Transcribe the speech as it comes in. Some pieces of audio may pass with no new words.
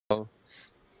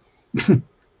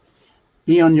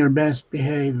Be on your best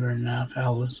behavior now,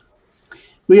 fellas.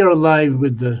 We are live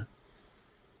with the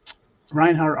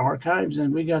Rhinehart archives,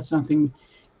 and we got something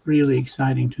really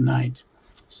exciting tonight.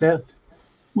 Seth,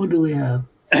 what do we have?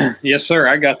 Yes, sir.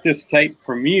 I got this tape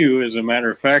from you, as a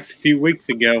matter of fact, a few weeks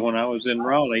ago when I was in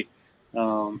Raleigh.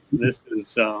 This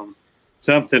is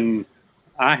something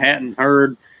I hadn't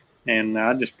heard, and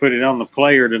I just put it on the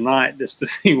player tonight just to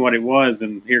see what it was.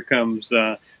 And here comes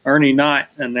Ernie Knight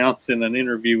announcing an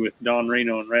interview with Don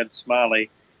Reno and Red Smiley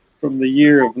from the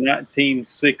year of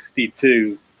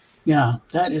 1962. Yeah,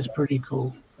 that is pretty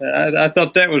cool. I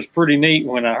thought that was pretty neat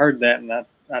when I heard that, and I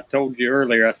told you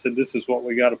earlier, I said, this is what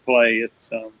we got to play.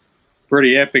 It's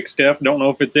pretty epic stuff. Don't know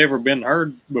if it's ever been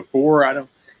heard before. I don't.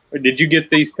 Did you get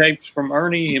these tapes from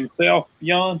Ernie himself,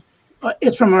 Jan?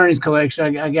 It's from Ernie's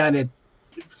collection. I got it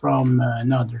from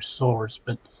another source,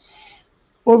 but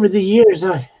over the years,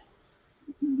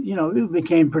 we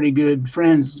became pretty good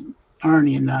friends,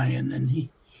 Ernie and I, and then he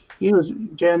was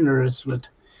generous with,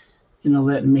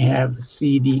 letting me have the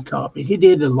CD copy. He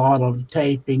did a lot of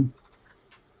taping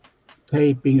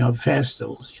of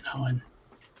festivals,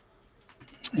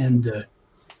 and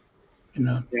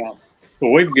Yeah.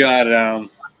 Well, we've got a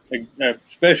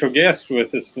special guest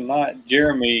with us tonight,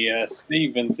 Jeremy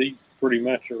Stevens. He's pretty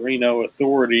much a Reno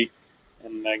authority,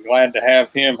 and glad to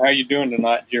have him. How you doing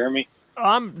tonight, Jeremy?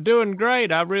 I'm doing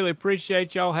great. I really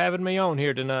appreciate y'all having me on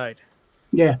here tonight.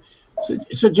 Yeah.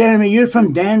 So Jeremy, you're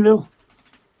from Danville?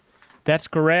 That's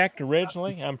correct.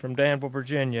 Originally, I'm from Danville,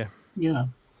 Virginia. Yeah.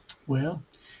 Well,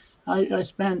 I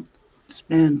spent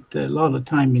a lot of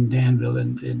time in Danville,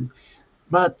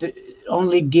 but the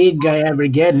only gig I ever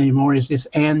get anymore is this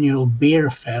annual beer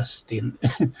fest in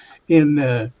in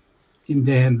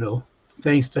Danville,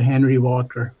 thanks to Henry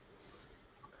Walker.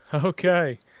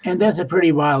 Okay. And that's a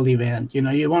pretty wild event.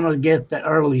 You want to get the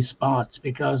early spots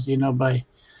because by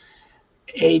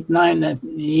 8, 9 in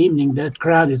the evening, that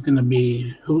crowd is going to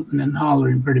be hooting and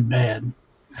hollering pretty bad.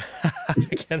 I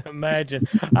can imagine.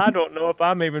 I don't know if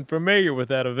I'm even familiar with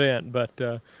that event, but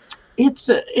it's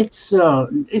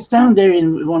down there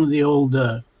in one of the old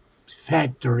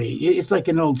factory. It's like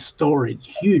an old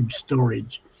huge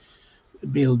storage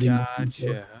building.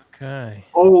 Gotcha. Okay.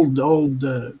 Old,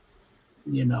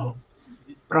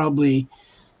 probably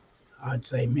I'd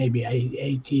say maybe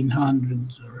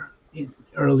 1800s or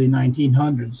early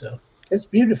 1900s. So it's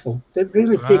beautiful. They've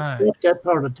really fixed up that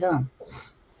part of town.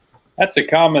 That's a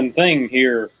common thing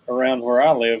here around where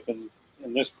I live in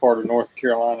this part of North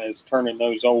Carolina, is turning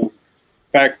those old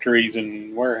factories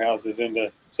and warehouses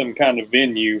into some kind of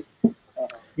venue.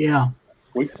 Yeah.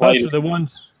 Most of the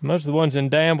ones in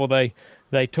Danville,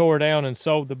 they tore down and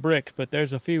sold the bricks, but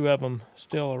there's a few of them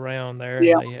still around there.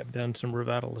 Yeah. They have done some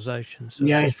revitalization. So.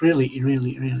 Yeah, it's really,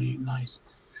 really, really nice.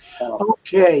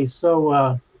 Okay,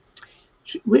 so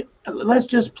let's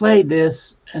just play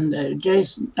this. And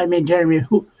Jeremy,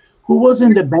 who was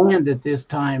in the band at this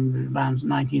time, around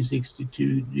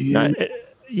 1962?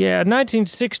 Yeah,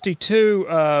 1962,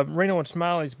 Reno and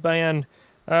Smiley's band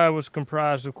was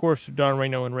comprised, of course, of Don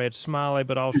Reno and Red Smiley,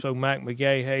 but also Mac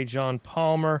McGahey, John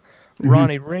Palmer,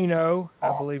 Ronnie Reno.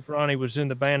 I believe Ronnie was in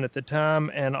the band at the time,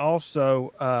 and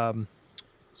also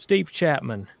Steve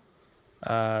Chapman.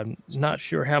 Not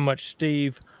sure how much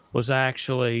Steve was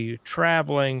actually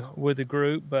traveling with the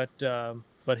group, but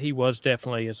he was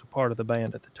definitely as a part of the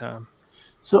band at the time.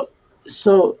 So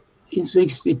in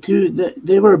 62,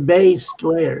 they were based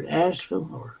where? Asheville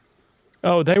or?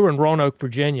 Oh, they were in Roanoke,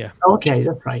 Virginia. Okay,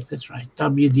 that's right.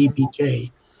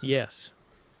 WDPJ. Yes.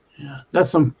 Yeah, that's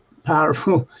some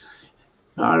powerful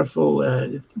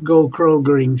Go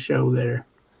Krogering show there.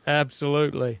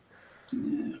 Absolutely.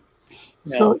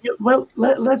 Yeah. So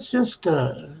let's just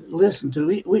listen to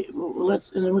it.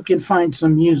 And then we can find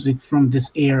some music from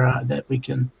this era that we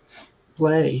can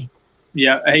play.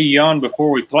 Yeah. Hey, Jan, before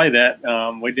we play that,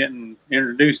 we didn't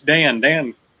introduce Dan.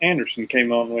 Dan Anderson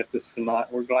came on with us tonight.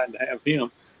 We're glad to have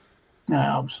him.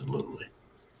 Absolutely.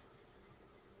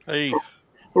 Hey.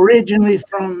 Originally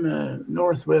from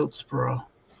North Wilkesboro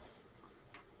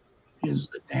is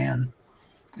Dan.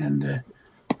 And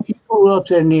he grew up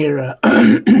there near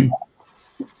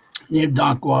near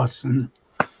Doc Watson.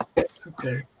 Up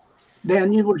there.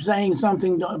 Dan, you were saying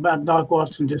something about Doc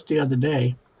Watson just the other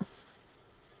day.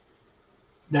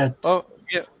 That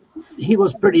he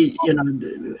was pretty,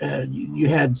 you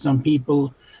had some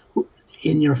people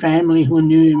in your family who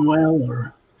knew him well,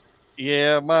 or?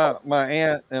 Yeah, my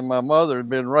aunt and my mother had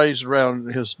been raised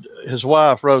around his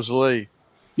wife, Rosalie.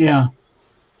 Yeah.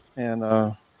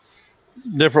 And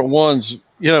different ones,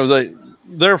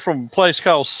 they're from a place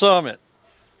called Summit.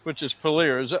 which is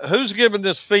Palier. Who's giving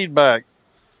this feedback?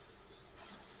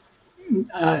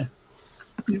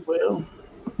 Well,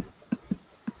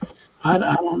 I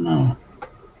don't know.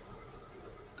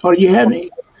 Oh, you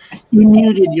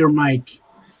muted your mic.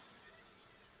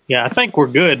 Yeah, I think we're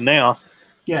good now.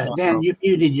 Yeah, Dan, you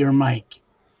muted your mic.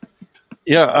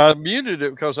 Yeah, I muted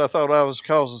it because I thought I was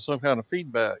causing some kind of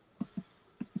feedback.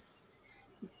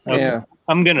 Okay. Yeah.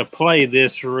 I'm going to play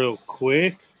this real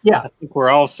quick. Yeah. I think we're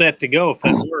all set to go if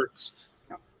that works.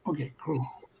 Okay, cool.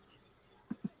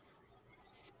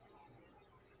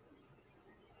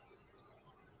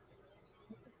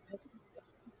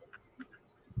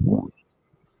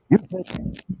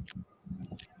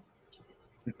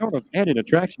 A sort of added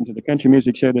attraction to the country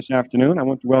music show this afternoon. I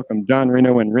want to welcome Don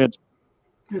Reno and Red.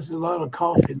 There's a lot of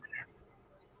coffee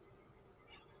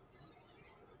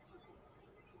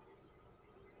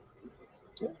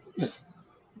there.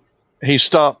 He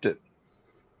stopped it.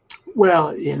 Well,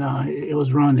 it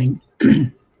was running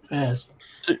fast.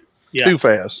 Too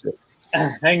fast.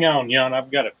 Hang on, Jan.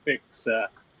 I've got to fix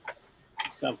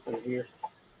something here.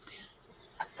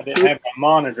 I didn't have my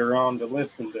monitor on to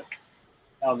listen to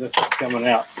how this is coming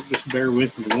out, so just bear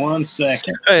with me 1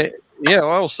 second. Hey, yeah,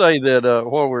 I'll say that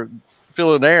while we're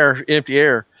filling empty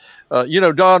air,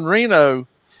 Don Reno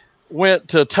went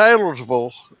to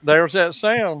Taylorsville. There's that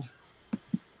sound.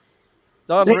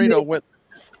 Don Reno went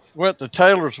to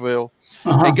Taylorsville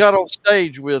and got on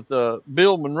stage with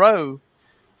Bill Monroe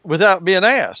without being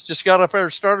asked. Just got up there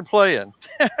and started playing.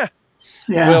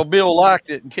 Yeah. Well, Bill liked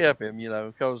it and kept him,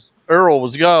 because Earl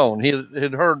was gone. He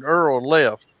had heard Earl and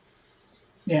left.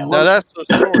 Yeah. Well, now that's the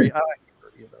story I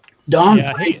hear. Don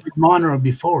played with Monroe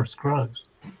before Scruggs.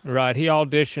 Right. He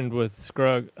auditioned with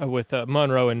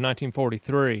Monroe in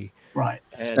 1943. Right.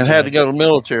 And had to go to the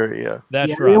military. Yeah.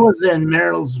 That's right. It was in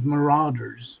Merrill's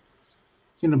Marauders.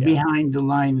 Behind the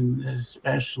line in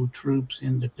special troops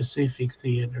in the Pacific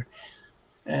Theater.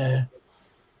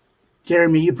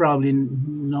 Jeremy, you probably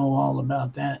know all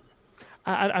about that.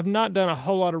 I've not done a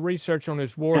whole lot of research on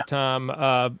his wartime.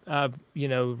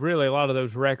 Really a lot of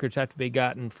those records have to be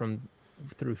gotten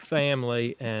through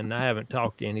family, and I haven't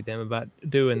talked to any of them about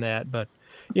doing that. But,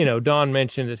 Don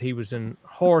mentioned that he was in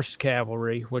horse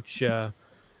cavalry, which,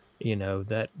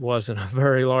 that wasn't a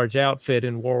very large outfit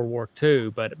in World War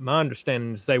II. But my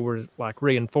understanding is they were like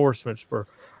reinforcements for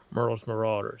Merle's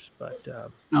Marauders. But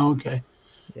okay.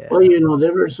 Yeah. Well, they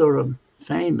were sort of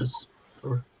famous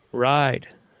for. Right.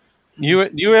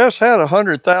 U.S. had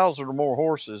 100,000 or more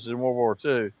horses in World War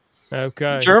II.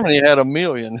 Okay. Germany had 1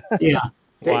 million. Yeah.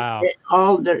 Wow.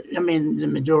 The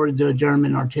majority of the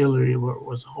German artillery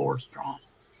was horse-drawn.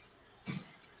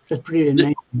 That's pretty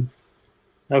amazing.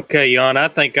 Okay, Jan, I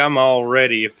think I'm all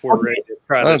ready if we're ready to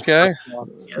try this. Okay.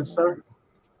 Yes, sir.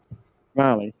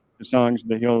 Smiley, the songs of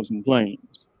the hills and plains.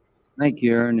 Thank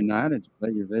you, Aaron. Tonight it's a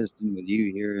pleasure visiting with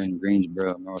you here in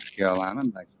Greensboro, North Carolina,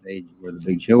 backstage where the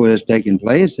big show is taking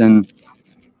place, and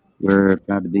we're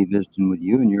proud to be visiting with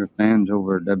you and your fans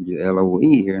over at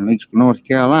WLOE here in Leakesville, North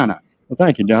Carolina. Well,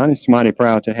 thank you, Don. It's mighty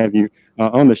proud to have you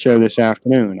on the show this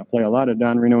afternoon. I play a lot of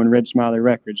Don Reno and Red Smiley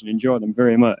records and enjoy them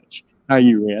very much. How are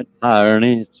you, Red? Hi,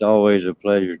 Ernie. It's always a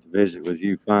pleasure to visit with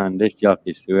you fine disc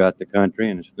jockeys throughout the country,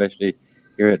 and especially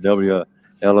here at WLOE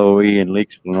in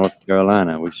Leakesville, North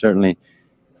Carolina. We certainly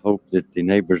hope that the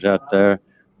neighbors out there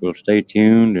will stay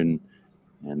tuned and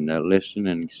listen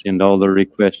and send all their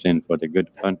requests in for the good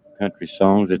country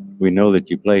songs that we know that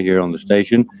you play here on the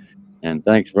station. And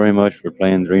thanks very much for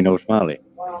playing the Reno Smiley.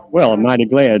 Well, I'm mighty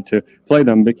glad to play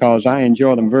them because I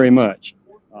enjoy them very much.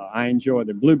 I enjoy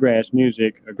the bluegrass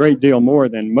music a great deal more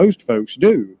than most folks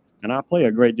do. And I play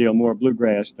a great deal more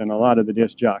bluegrass than a lot of the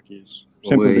disc jockeys,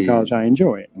 simply because I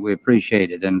enjoy it. We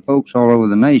appreciate it. And folks all over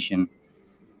the nation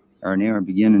are now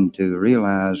beginning to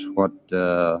realize what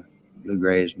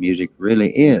bluegrass music really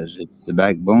is. It's the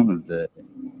backbone of the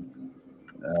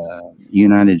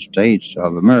United States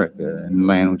of America and the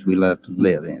land which we love to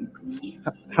live in.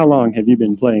 How long have you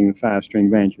been playing the five-string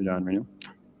banjo, Don Reno?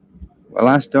 Well,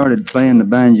 I started playing the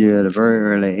banjo at a very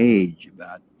early age,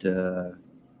 about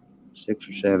 6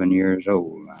 or 7 years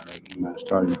old. I reckon I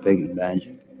started picking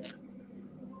banjo.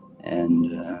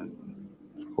 And,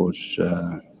 of course,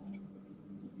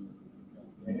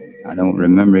 I don't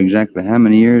remember exactly how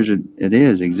many years it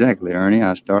is exactly, Ernie.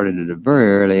 I started at a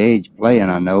very early age playing,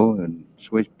 I know, and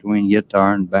switched between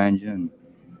guitar and banjo and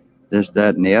this,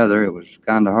 that, and the other. It was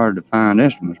kind of hard to find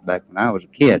instruments back when I was a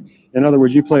kid. In other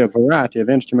words, you play a variety of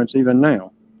instruments even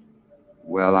now.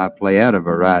 Well, I play out a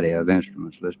variety of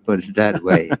instruments, let's put it that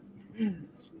way.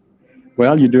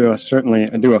 Well, you certainly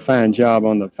do a fine job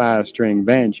on the five-string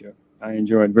banjo. I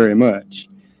enjoy it very much.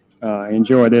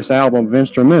 enjoy this album of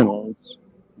instrumentals.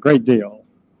 Great deal.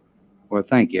 Well,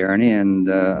 thank you, Ernie. And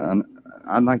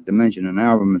I'd like to mention an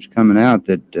album that's coming out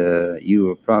that you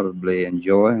will probably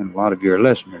enjoy, and a lot of your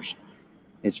listeners.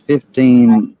 It's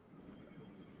 15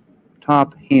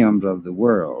 top hymns of the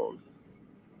world,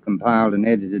 compiled and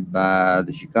edited by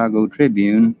the Chicago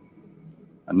Tribune.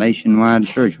 A nationwide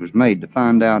search was made to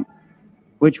find out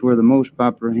which were the most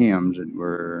popular hymns that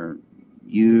were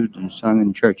used and sung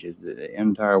in churches the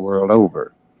entire world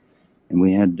over. And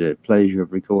we had the pleasure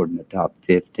of recording the top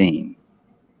 15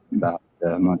 about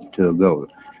a month or two ago.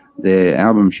 The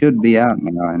album should be out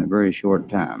now in a very short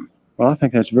time. Well, I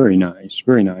think that's very nice,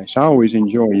 very nice. I always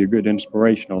enjoy your good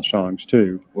inspirational songs,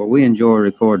 too. Well, we enjoy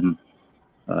recording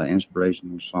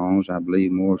inspirational songs, I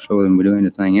believe, more so than we do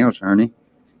anything else, Ernie.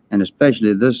 And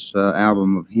especially this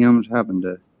album of hymns happened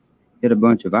to hit a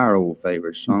bunch of our old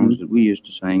favorite songs that we used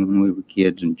to sing when we were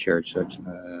kids in church, such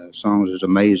songs as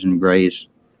Amazing Grace,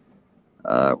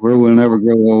 Where We'll Never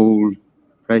Grow Old,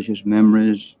 Precious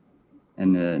Memories,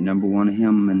 and the number one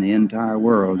hymn in the entire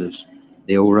world is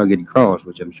The Old Rugged Cross,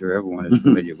 which I'm sure everyone is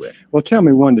familiar with. Well, tell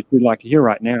me one that you'd like to hear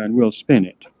right now, and we'll spin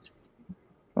it.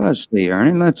 Well, let's see,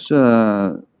 Ernie. Let's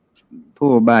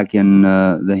pull back in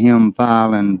the hymn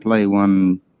file and play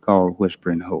one called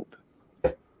Whispering Hope.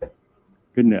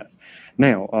 Good enough.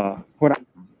 Now,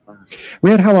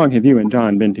 Red, how long have you and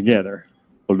Don been together?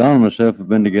 Well, Don and myself have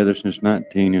been together since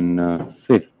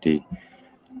 1950.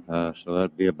 So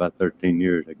that'd be about 13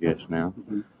 years, I guess, now.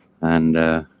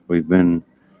 And we've been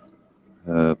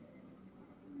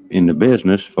in the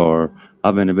business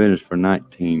I've been in the business for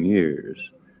 19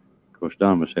 years. Of course,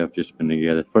 Don and myself just been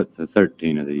together for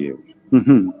 13 of the years.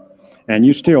 And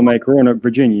you still make Roanoke,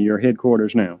 Virginia, your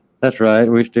headquarters now? That's right.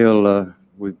 We still,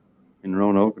 we've in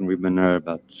Roanoke, and we've been there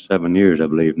about 7 years, I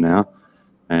believe, now.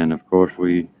 And, of course,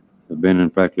 we have been in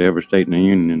practically every state in the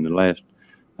Union in the last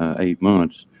 8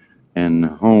 months. And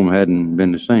home hadn't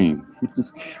been the same.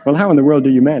 Well, how in the world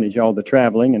do you manage all the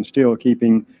traveling and still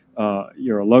keeping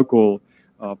your local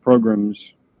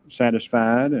programs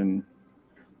satisfied? And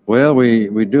well,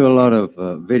 we do a lot of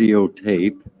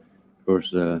videotape. Of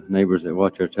course, neighbors that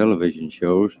watch our television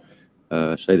shows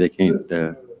say they can't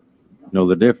know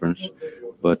the difference,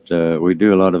 but we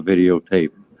do a lot of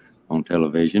videotape on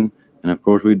television. And of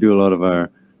course, we do a lot of our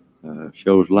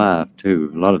shows live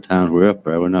too. A lot of times we're up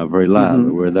there. We're not very live,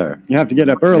 but we're there. You have to get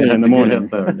up early in the morning.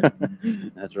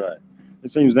 That's right. It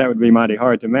seems that would be mighty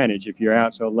hard to manage if you're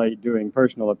out so late doing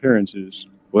personal appearances.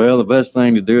 Well, the best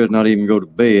thing to do is not even go to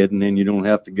bed, and then you don't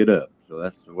have to get up. So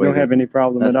that's the way. Don't have any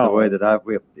problem at all. That's the way that I've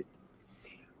whipped it.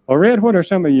 Well, Red, what are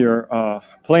some of your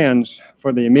plans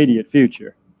for the immediate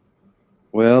future?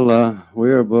 Well, we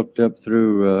are booked up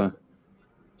through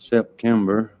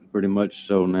September, pretty much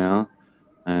so now.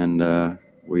 And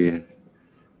we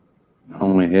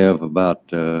only have about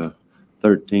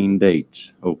 13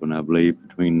 dates open, I believe,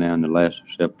 between now and the last of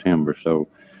September. So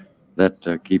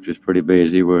that keeps us pretty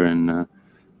busy. We're in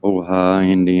Ohio,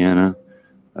 Indiana,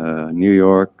 New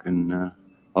York, and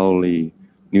all the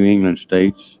New England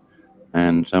states,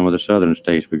 and some of the southern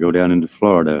states. We go down into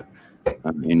Florida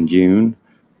in June,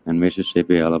 and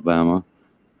Mississippi, Alabama,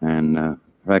 and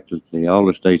practically all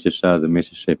the states this side of the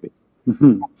Mississippi.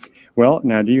 Well,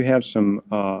 now, do you have some,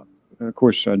 of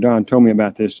course, Don told me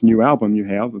about this new album you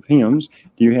have of hymns.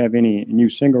 Do you have any new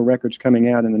single records coming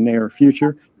out in the near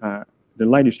future? The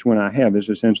latest one I have is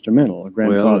this instrumental,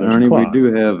 Grandfather's Well, Ernie, Clock. we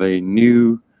do have a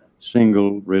new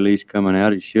single release coming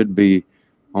out. It should be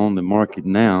on the market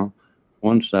now.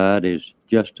 One side is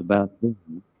Just About There.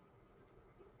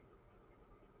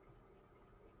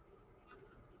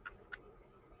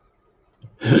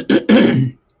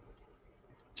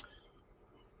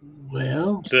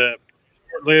 Well, It's a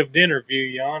short-lived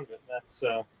interview, Jan, but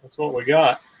that's what we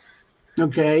got.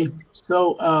 okay.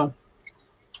 So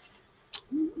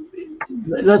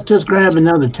let's just grab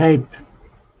another tape.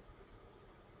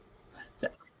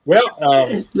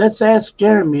 Well, Let's ask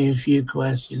Jeremy a few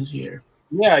questions here.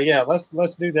 yeah.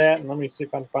 Let's do that, and let me see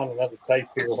if I can find another tape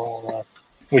here while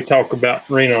we talk about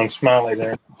Reno and Smiley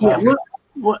there. Yeah,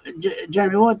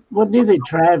 Jeremy, what do they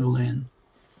travel in?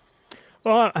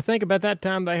 Well, I think about that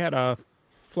time they had a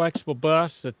flexible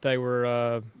bus that they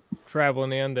were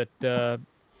traveling in that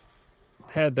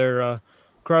had their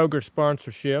Kroger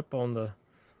sponsorship on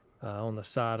the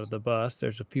side of the bus.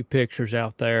 There's a few pictures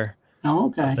out there Oh,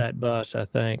 okay. of that bus, I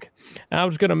think. I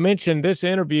was going to mention this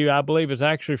interview, I believe, is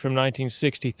actually from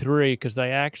 1963 because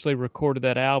they actually recorded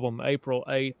that album April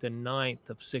 8th and 9th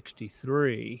of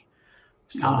 63.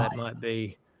 So that might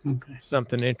be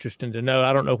something interesting to know.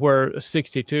 I don't know where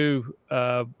 62,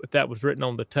 if that was written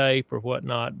on the tape or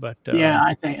whatnot, but yeah,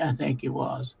 I think it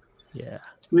was. Yeah.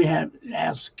 We had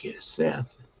asked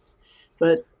Seth,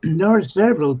 but there are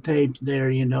several tapes there.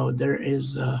 You know, there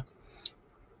is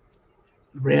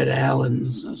Red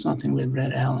Allen, something with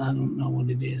Red Allen. I don't know what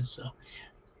it is. So,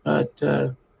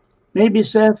 but maybe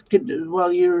Seth could,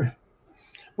 while you're.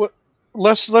 Well,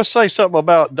 let's say something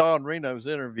about Don Reno's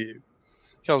interview,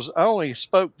 because I only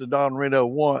spoke to Don Reno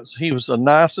once. He was the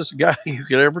nicest guy you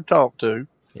could ever talk to.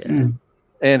 Yeah. Mm,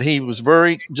 And he was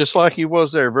very, just like he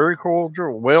was there, very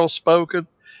cordial, well spoken.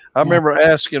 I remember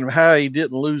asking him how he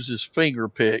didn't lose his finger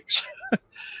picks.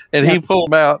 And yeah, he pulled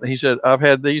them out and he said, I've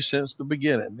had these since the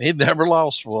beginning. He'd never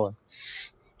lost one.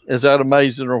 Is that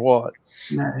amazing or what?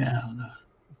 yeah.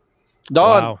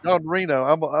 Don Wow. Reno,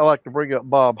 I like to bring up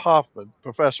Bob Hoffman,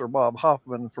 Professor Bob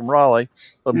Hoffman from Raleigh,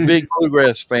 a Mm, big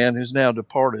bluegrass fan who's now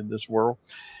departed this world.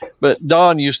 But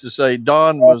Don used to say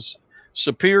Don was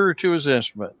superior to his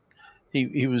instrument.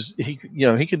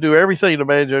 He could do everything the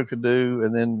banjo could do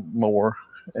and then more.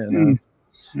 And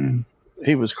mm.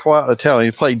 he was quite a talent.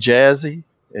 He played jazzy.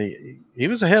 He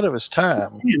was ahead of his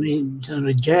time. I mean, so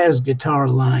the jazz guitar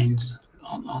lines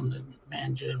on the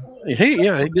banjo. He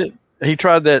did. He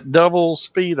tried that double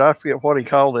speed. I forget what he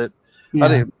called it. I Yeah,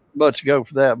 didn't much go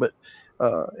for that, but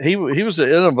he was an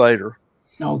innovator.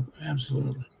 no,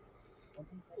 absolutely.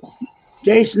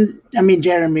 Jason, I mean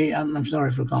Jeremy. I'm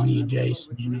sorry for calling you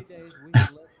Jason. You know,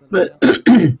 but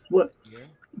what?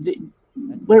 The,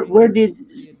 where did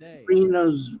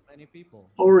Reno's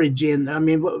origin? I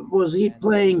mean, was he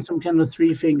playing some kind of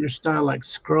three-finger style like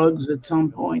Scruggs at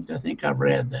some point? I think I've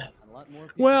read that.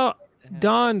 Well,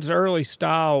 Don's early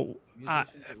style,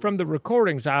 from the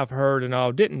recordings I've heard and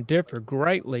all, didn't differ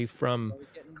greatly from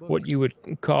what you would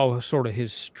call sort of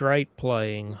his straight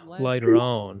playing later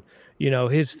on. You know,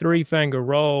 his three-finger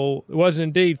roll was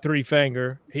indeed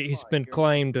three-finger. He's been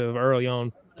claimed to have early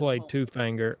on played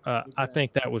two-finger. I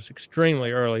think that was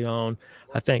extremely early on.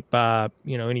 I think by,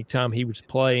 any time he was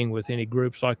playing with any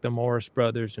groups like the Morris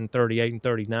Brothers in 38 and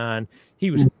 39, he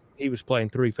was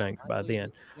playing three-finger by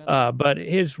then. But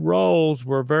his rolls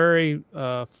were very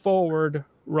forward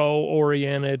roll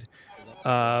oriented.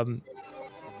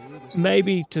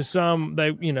 Maybe to some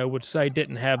they would say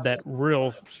didn't have that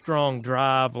real strong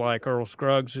drive like Earl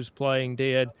Scruggs' playing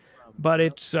did, but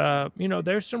it's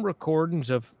there's some recordings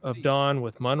of Don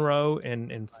with Monroe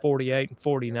in 48 and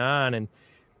 49, and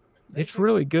it's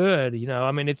really good.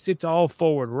 I mean it's all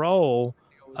forward roll,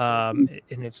 and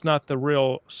it's not the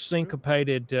real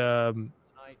syncopated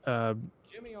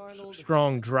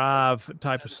strong drive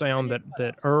type of sound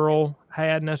that Earl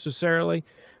had necessarily,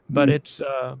 but it's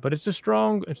a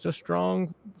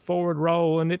strong forward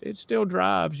roll, and it still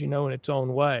drives in its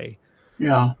own way.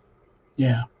 Yeah,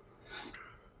 yeah.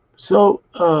 So,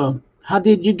 how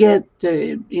did you get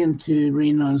into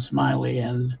Reno and Smiley?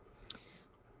 And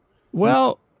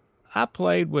Well, I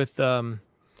played with some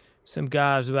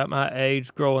guys about my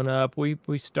age growing up. We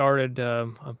started a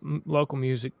local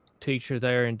music teacher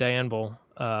there in Danville,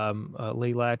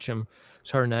 Lee Latcham is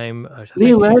her name.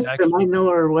 Lee Ledstrom, I know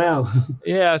her well.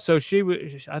 Yeah, so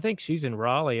I think she's in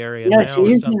Raleigh area Yeah, now or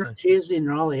something. she is in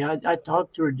Raleigh. I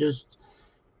talked to her just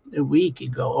a week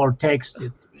ago or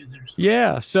texted with her.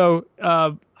 Yeah, so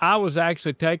I was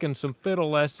actually taking some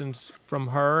fiddle lessons from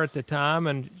her at the time,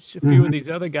 and a few of these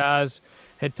other guys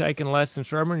had taken lessons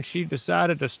from her, and she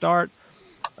decided to start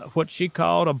what she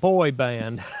called a boy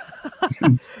band.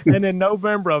 And in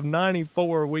November of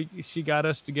 '94, she got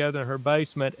us together in her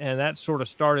basement, and that sort of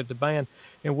started the band.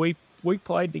 And we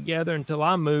played together until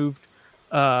I moved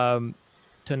to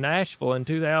Nashville in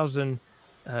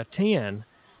 2010.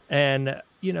 And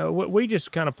we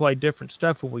just kind of played different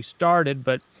stuff when we started,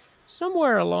 but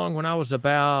somewhere along when I was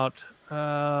about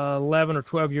 11 or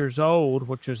 12 years old,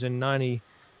 which was in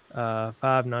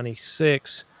 95,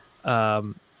 96,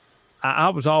 I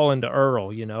was all into Earl.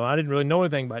 I didn't really know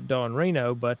anything about Don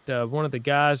Reno, but one of the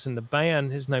guys in the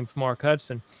band, his name's Mark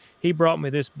Hudson, he brought me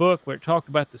this book where it talked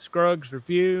about the Scruggs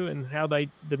Review and how the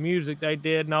music they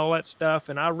did and all that stuff.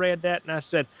 And I read that and I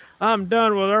said, I'm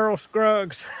done with Earl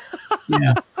Scruggs.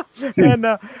 Yeah. And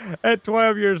at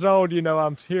 12 years old,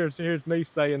 here's me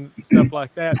saying stuff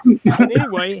like that. And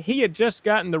anyway, he had just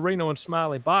gotten the Reno and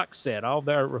Smiley box set, all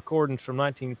their recordings from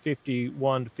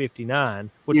 1951 to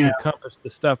 59, which encompassed the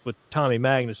stuff with Tommy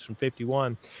Magnus from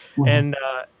 51. And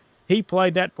he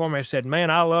played that for me. I said,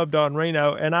 man, I love Don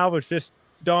Reno. And I was just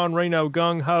Don Reno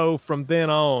gung-ho from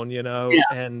then on,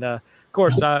 and of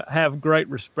course I have great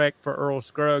respect for Earl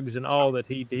Scruggs and all that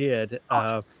he did,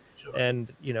 and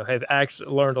have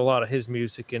actually learned a lot of his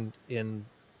music in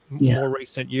more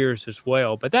recent years as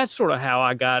well. But that's sort of how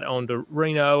I got onto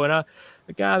Reno, and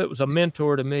a guy that was a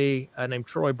mentor to me named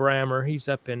Troy Brammer. He's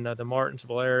up in the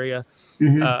Martinsville area.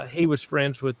 He was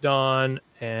friends with Don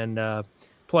and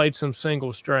played some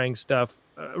single string stuff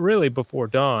really before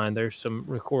Don. There's some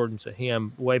recordings of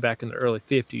him way back in the early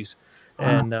 50s.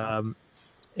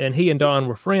 And he and Don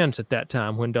were friends at that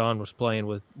time when Don was playing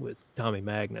with Tommy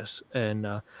Magnus.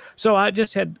 And so I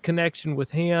just had connection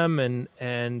with him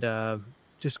and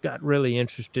just got really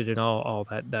interested in all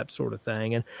that sort of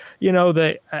thing. And, you know,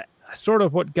 sort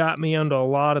of what got me into a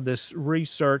lot of this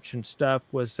research and stuff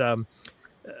was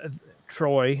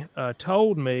Troy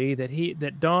told me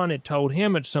that Don had told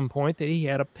him at some point that he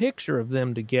had a picture of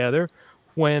them together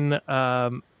when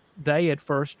they had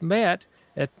first met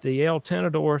at the El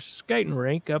Tenedor skating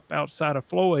rink up outside of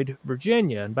Floyd,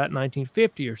 Virginia, in about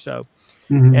 1950 or so.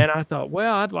 And I thought,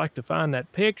 well, I'd like to find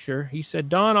that picture. He said,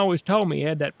 Don always told me he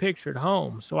had that picture at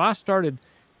home. So I started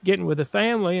getting with the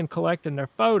family and collecting their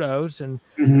photos. And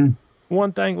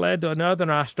one thing led to another,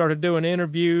 and I started doing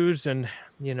interviews. And,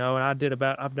 you know, I've done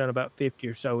about 50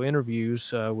 or so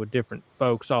interviews with different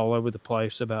folks all over the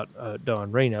place about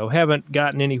Don Reno. Haven't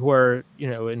gotten anywhere, you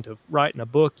know, into writing a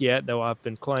book yet, though I've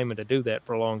been claiming to do that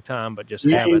for a long time, but just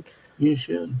haven't. You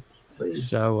should, please.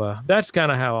 So that's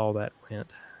kind of how all that went.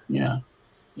 Yeah.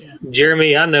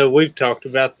 Jeremy, I know we've talked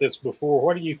about this before.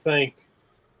 What do you think?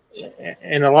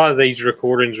 And a lot of these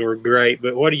recordings were great,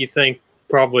 but what do you think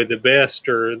probably the best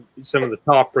or some of the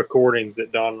top recordings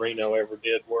that Don Reno ever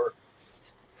did were?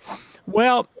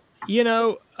 Well, you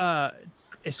know,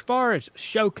 as far as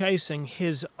showcasing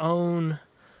his own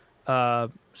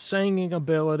singing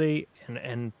ability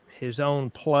and his own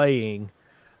playing,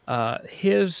 I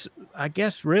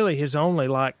guess really his only,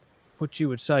 like what you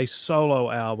would say,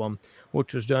 solo album,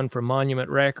 which was done for Monument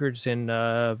Records in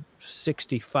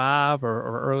 65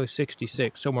 or early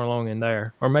 66, somewhere along in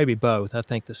there, or maybe both. I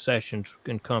think the sessions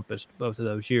encompassed both of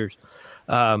those years.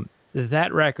 That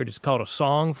record is called A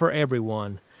Song for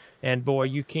Everyone. And boy,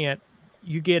 you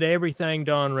get everything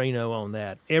Don Reno on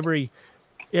that. Every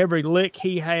lick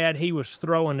he had, he was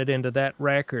throwing it into that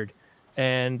record.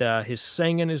 And his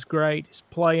singing is great. His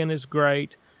playing is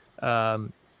great.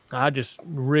 I just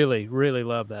really, really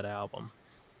love that album.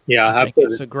 Yeah, I think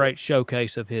it's a great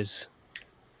showcase of his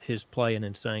playing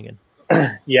and singing.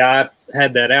 Yeah, I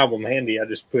had that album handy. I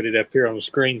just put it up here on the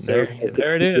screen. So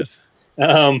there it is.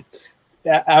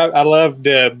 I loved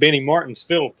Benny Martin's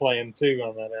fiddle playing too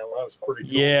on that album. That was pretty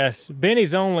cool. Yes,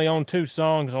 Benny's only on 2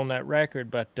 songs on that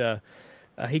record, but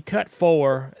he cut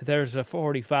 4. There's a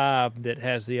 45 that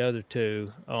has the other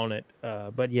 2 on it.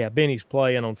 But yeah, Benny's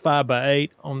playing on 5x8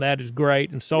 on that is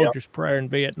great. And Soldier's Prayer in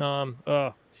Vietnam.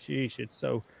 Oh, sheesh, it's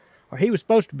so. Or he was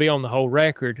supposed to be on the whole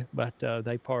record, but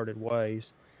they parted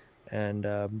ways, and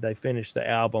they finished the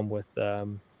album with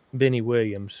Benny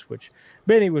Williams, which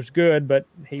Benny was good, but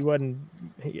he wasn't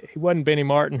Benny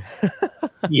Martin.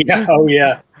 Yeah, oh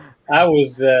yeah. I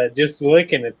was just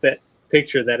looking at that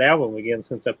picture of that album again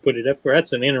since I put it up there.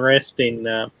 That's an interesting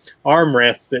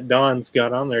armrest that Don's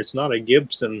got on there. It's not a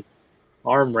Gibson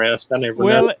armrest. I never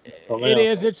know. Well, it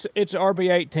is. It's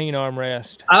RB18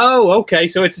 armrest. Oh, okay.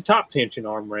 So it's a top tension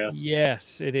armrest.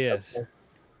 Yes, it is. Okay.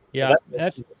 Yeah,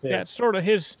 well, that's sort of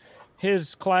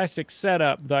his classic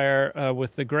setup there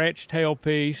with the Gretsch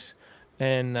tailpiece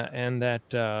and that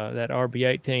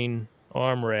RB18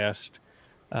 armrest.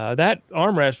 That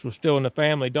armrest was still in the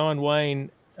family. Don Wayne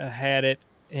had it,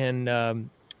 and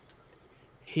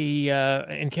he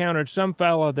encountered some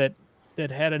fella that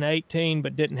had an 18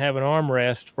 but didn't have an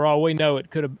armrest. For all we know,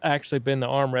 it could have actually been the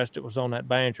armrest that was on that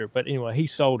banjo. But anyway, he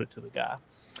sold it to the guy.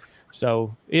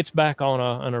 So it's back on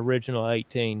an original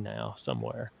 18 now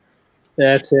somewhere.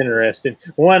 That's interesting.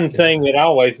 One thing that I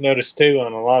always noticed too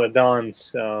on a lot of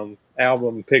Don's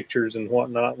album pictures and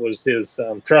whatnot was his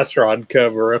truss rod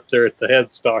cover up there at the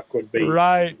headstock would be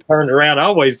turned around. I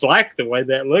always liked the way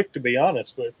that looked, to be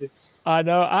honest with you. I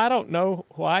know. I don't know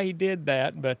why he did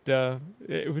that, but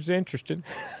it was interesting.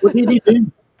 What did he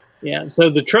do? Yeah, so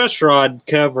the truss rod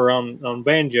cover on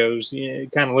banjos,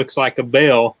 it kind of looks like a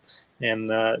bell.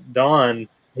 And Don,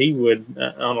 he would,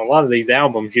 on a lot of these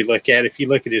albums you look at, if you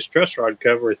look at his truss rod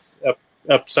cover, it's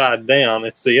upside down.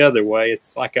 It's the other way.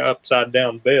 It's like an upside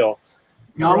down bell.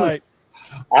 Right.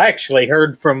 I actually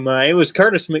heard from, it was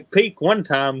Curtis McPeak one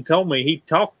time told me he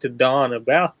talked to Don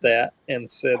about that and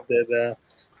said that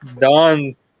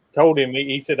Don told him,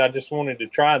 he said, I just wanted to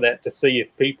try that to see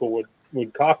if people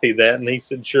would copy that. And he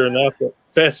said, sure enough, at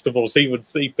festivals, he would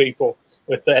see people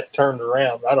with that turned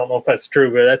around. I don't know if that's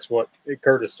true, but that's what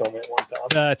Curtis told me at one time.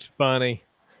 That's funny.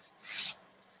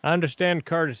 I understand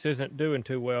Curtis isn't doing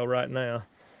too well right now.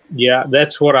 Yeah,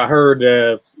 that's what I heard.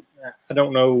 I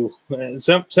don't know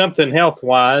something health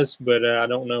wise, but I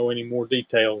don't know any more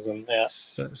details than that.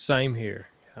 Same here.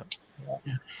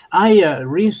 Yeah. I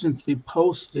recently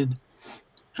posted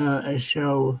a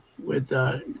show with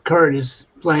Curtis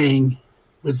playing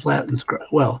with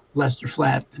Lester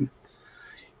Flatten,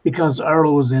 because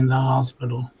Earl was in the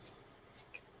hospital.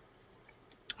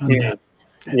 Yeah.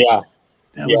 Yeah.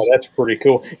 That's pretty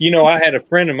cool. You know, I had a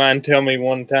friend of mine tell me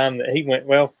one time that he went,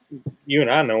 well, you and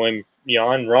I know him,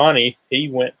 Jan, Ronnie. He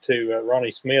went to,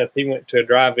 Ronnie Smith, he went to a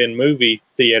drive-in movie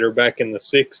theater back in the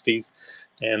 60s,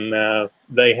 and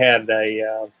they had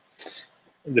the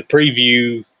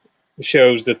preview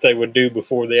shows that they would do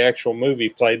before the actual movie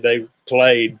played. They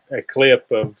played a clip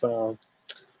of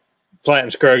Flatt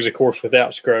and Scruggs, of course,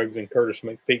 without Scruggs, and Curtis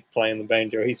McPeak playing the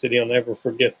banjo. He said he'll never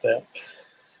forget that.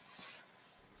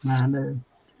 Man, they're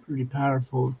pretty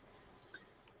powerful.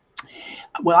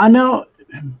 Well, I know,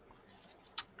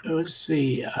 let's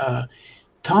see,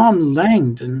 Tom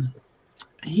Langdon,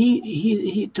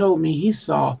 he told me he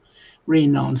saw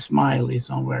Reno and Smiley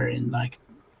somewhere in like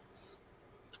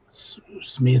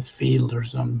Smithfield or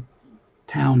some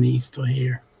town east of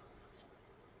here.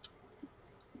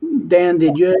 Dan,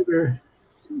 did you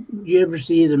ever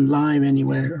see them live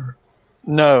anywhere?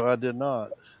 No, I did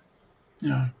not.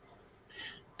 Yeah.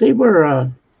 They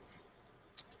were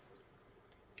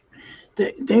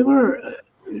they were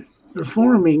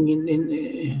performing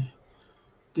in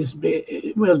this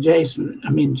big. Well,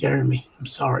 Jeremy. I'm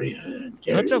sorry, Jeremy.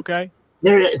 That's okay.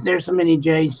 There's so many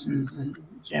Jasons and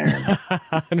Jeremy.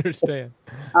 I understand.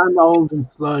 I'm old and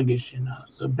sluggish,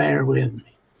 so bear with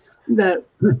me. But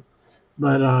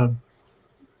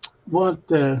what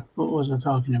was I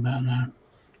talking about now?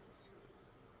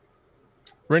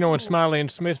 Reno and Smiley in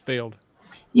Smithfield.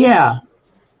 Yeah.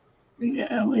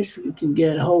 I wish we could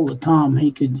get a hold of Tom.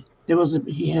 He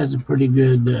has a pretty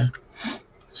good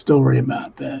story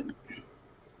about that.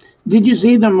 Did you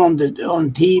see them on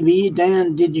TV,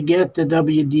 Dan? Did you get the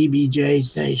WDBJ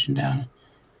station down?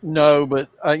 No, but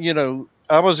you know,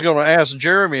 I was going to ask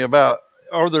Jeremy about,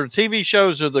 are there TV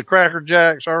shows of the Cracker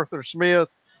Jacks, Arthur Smith?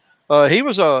 He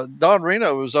was Don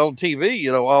Reno was on TV,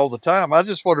 you know, all the time. I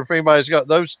just wonder if anybody's got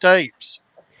those tapes.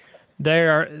 They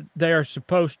are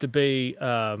supposed to be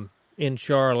in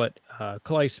Charlotte.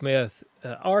 Clay Smith,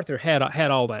 Arthur had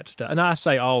all that stuff, and I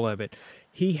say all of it.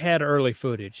 He had early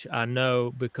footage, I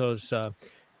know, because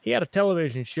he had a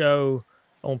television show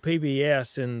on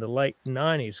PBS in the late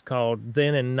 90s called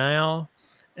Then and Now,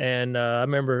 and I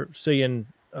remember seeing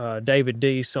David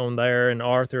Deese on there and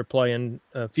Arthur playing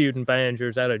feuding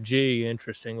banjos out of G,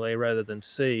 interestingly, rather than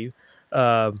C.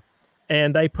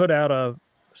 And they put out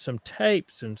some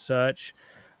tapes and such.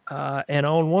 And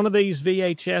on one of these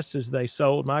VHSs they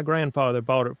sold, my grandfather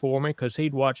bought it for me because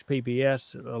he'd watched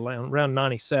PBS around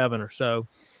 97 or so.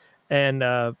 And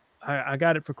I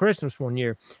got it for Christmas one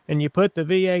year. And you put the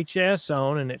VHS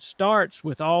on, and it starts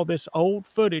with all this old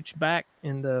footage back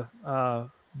in the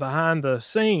behind the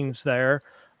scenes there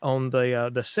on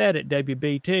the set at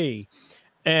WBT.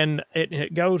 And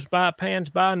it goes by, pans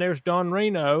by, and there's Don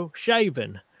Reno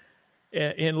shaving.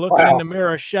 And looking in the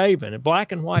mirror, shaving,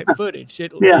 black and white footage.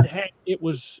 It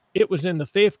was in the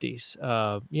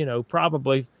 50s. You know,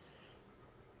 probably.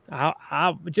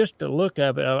 I just to look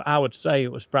of it, I would say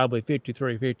it was probably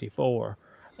 53, 54,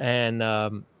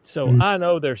 and so I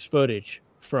know there's footage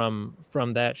from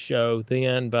that show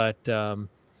then, but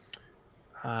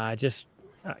I just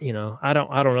you know, I don't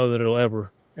know that it'll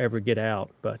ever get out,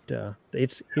 but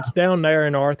it's down there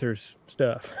in Arthur's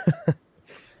stuff.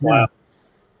 Wow.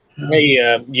 Hey,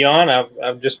 Jan,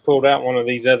 I've just pulled out one of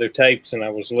these other tapes, and I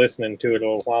was listening to it a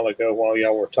little while ago while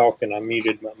y'all were talking. I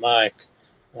muted my mic.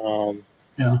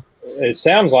 It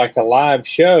sounds like a live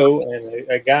show, and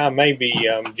a guy maybe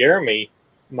Jeremy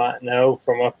might know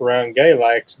from up around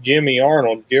Galax, Jimmy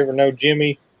Arnold. Do you ever know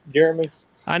Jeremy?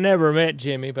 I never met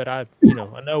Jimmy, but I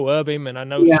know of him, and I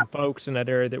know some folks in that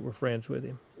area that were friends with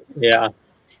him. Yeah.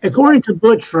 According to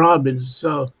Butch Robbins,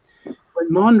 so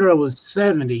when Monroe was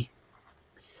 70,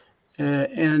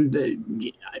 and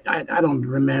I don't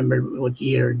remember what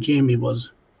year Jimmy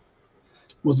was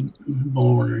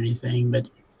born or anything, but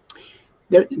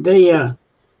they you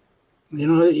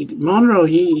know, Monroe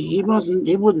he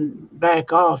wouldn't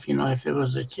back off, you know, if it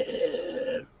was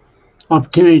a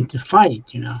opportunity to fight,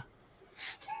 you know.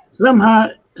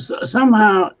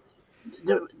 Somehow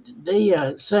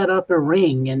they set up a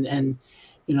ring, and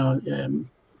you know,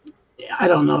 I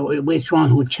don't know which one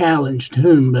who challenged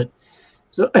whom, but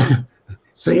so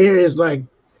here is like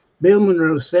Bill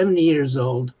Monroe, 70 years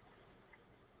old,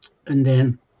 and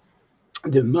then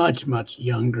the much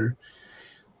younger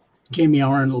Jimmy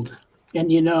Arnold.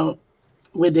 And you know,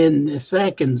 within the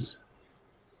seconds,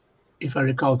 if I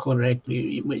recall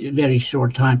correctly, a very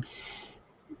short time,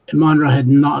 Monroe had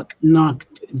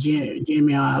knocked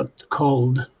Jimmy out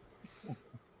cold.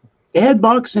 They had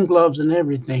boxing gloves and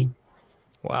everything.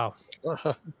 Wow.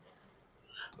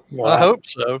 I hope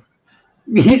so.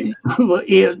 Well,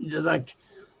 yeah, just like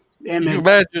Can you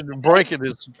imagine breaking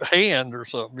his hand or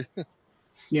something?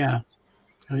 Yeah,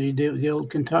 he did the old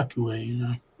Kentucky way, you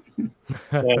know.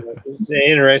 It's an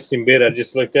interesting bit I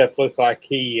just looked up. Looked like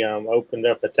he opened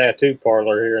up a tattoo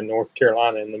parlor here in North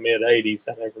Carolina in the mid '80s.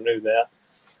 I never knew that.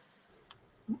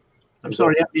 I'm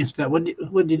sorry, I missed that. What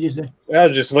did you say? I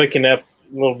was just looking up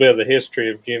a little bit of the history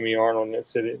of Jimmy Arnold, and it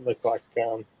said it looked like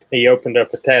he opened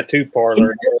up a tattoo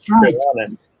parlor in North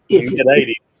Carolina in the mid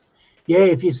 '80s. Yeah,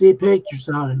 if you see pictures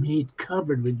of him, he's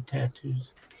covered with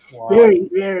tattoos. Wow. Very,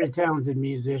 very talented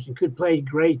musician. Could play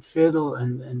great fiddle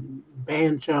and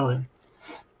banjo, and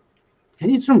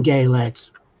he's from Galax.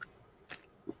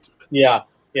 Yeah,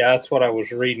 that's what I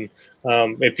was reading.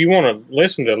 If you want to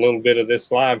listen to a little bit of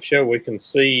this live show, we can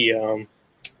see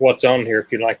what's on here if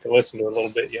you'd like to listen to a little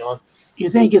bit, Jan. You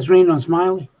think it's Reno and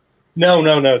Smiley?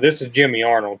 No. This is Jimmy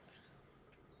Arnold.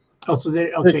 Oh, so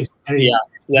there. Okay. Yeah.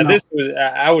 This was.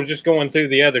 I was just going through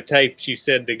the other tapes you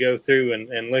said to go through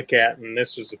and look at, and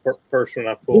this was the first one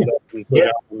I pulled up and put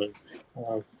on,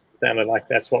 and sounded like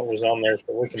that's what was on there.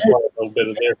 So we can play a little bit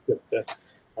of this just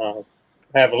to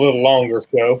have a little longer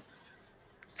show.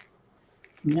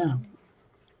 Yeah.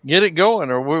 Get it going,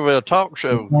 or we will a talk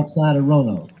show. Outside of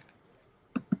Reno,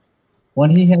 when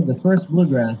he had the first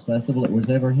bluegrass festival that was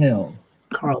ever held.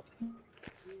 Carl.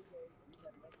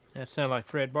 That sounded like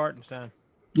Fred Barton's time.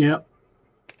 Yeah.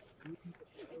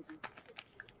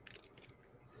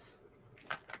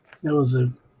 That was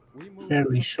a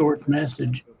fairly short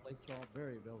message. A place called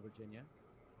Berryville, Virginia.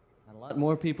 And a lot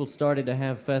more people started to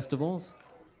have festivals,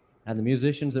 and the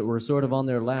musicians that were sort of on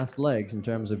their last legs in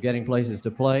terms of getting places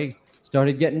to play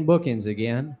started getting bookings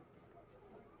again.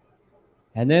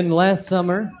 And then last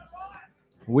summer,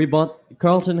 we bought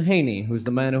Carlton Haney, who's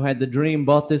the man who had the dream,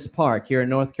 bought this park here in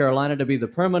North Carolina to be the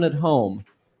permanent home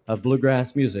of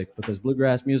bluegrass music, because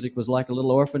bluegrass music was like a little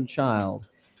orphan child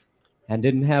and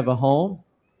didn't have a home.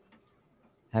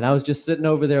 And I was just sitting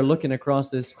over there looking across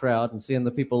this crowd and seeing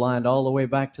the people lined all the way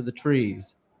back to the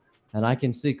trees. And I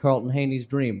can see Carlton Haney's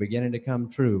dream beginning to come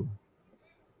true,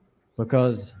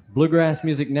 because bluegrass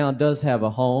music now does have a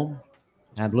home,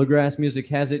 and bluegrass music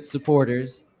has its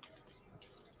supporters.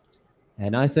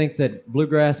 And I think that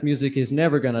bluegrass music is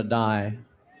never going to die.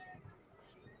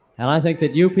 And I think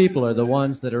that you people are the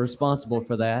ones that are responsible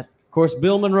for that. Of course,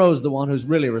 Bill Monroe's the one who's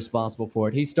really responsible for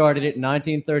it. He started it in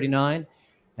 1939.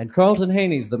 And Carlton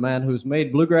Haney's the man who's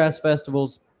made bluegrass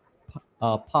festivals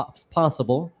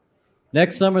possible.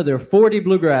 Next summer, there are 40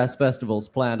 bluegrass festivals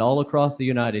planned all across the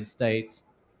United States.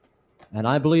 And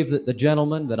I believe that the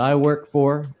gentleman that I work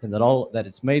for and that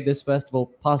it's made this festival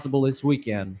possible this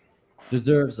weekend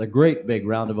deserves a great big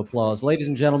round of applause. Ladies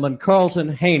and gentlemen, Carlton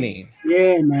Haney.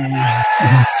 Yeah, man.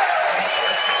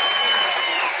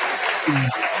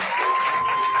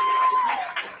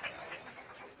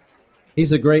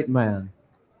 He's a great man.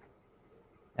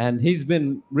 And he's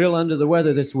been real under the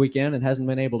weather this weekend and hasn't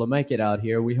been able to make it out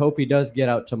here. We hope he does get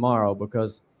out tomorrow,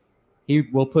 because he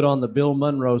will put on the Bill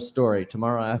Monroe story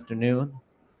tomorrow afternoon.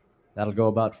 That'll go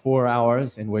about 4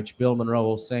 hours, in which Bill Monroe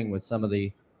will sing with some of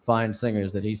the fine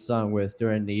singers that he's sung with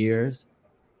during the years.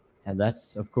 And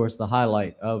that's, of course, the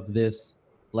highlight of this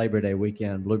Labor Day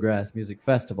weekend Bluegrass Music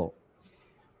Festival.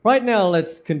 Right now,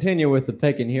 let's continue with the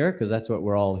picking here, because that's what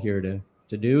we're all here to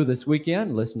do this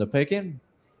weekend, listen to picking.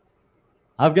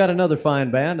 I've got another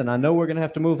fine band, and I know we're going to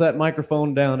have to move that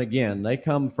microphone down again. They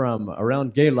come from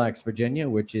around Galax, Virginia,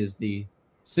 which is the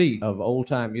seat of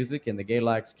old-time music in the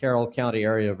Galax, Carroll County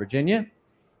area of Virginia.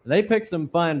 They picked some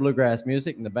fine bluegrass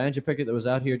music, and the banjo picker that was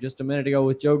out here just a minute ago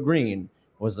with Joe Green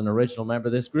was an original member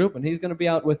of this group, and he's going to be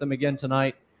out with them again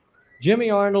tonight.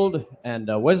 Jimmy Arnold and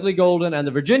Wesley Golden and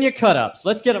the Virginia Cut-Ups.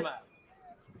 Let's get them out.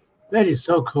 That is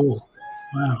so cool.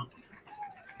 Wow.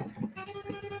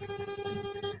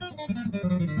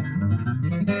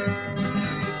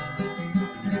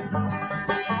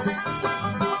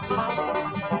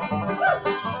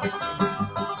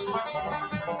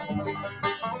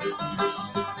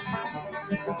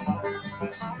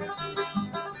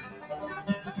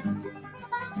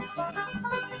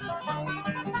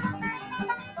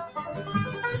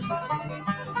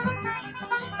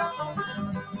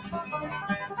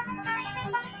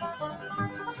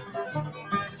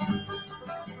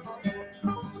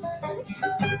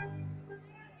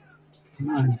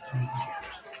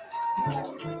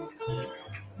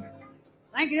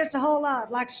 Thank you just a whole lot.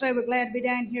 I'd like to say we're glad to be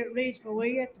down here at Reedsville with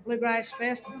you at the Bluegrass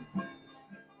Festival.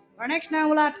 Our next now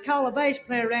we'd like to call a bass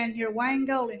player around here, Wayne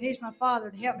Golden. He's my father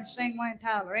to help me sing Wayne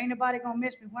Tyler. Ain't nobody gonna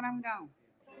miss me when I'm gone.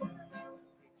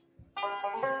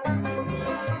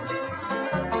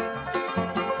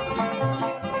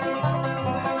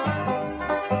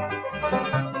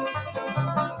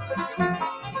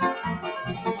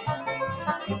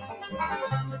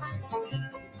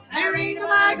 There ain't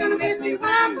nobody gonna miss me when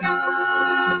I'm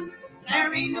gone.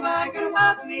 There ain't nobody gonna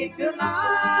walk me too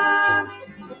long.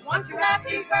 Once you wrap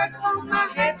these words on my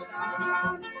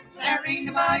headstone, there ain't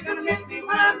nobody gonna miss me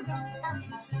when I'm gone.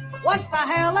 What's the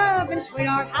hell of and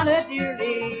sweetheart, I love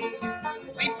dearly.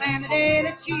 We planned the day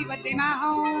that she would be my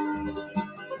home.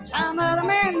 Some other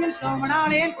man been storming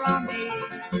all in from me.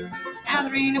 Now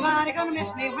there ain't nobody gonna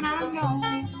miss me when I'm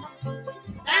gone.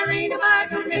 There ain't nobody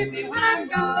gonna miss me when I'm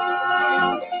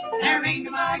gone. There ain't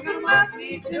nobody gonna walk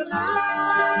me too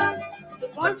long.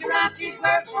 Won't you write these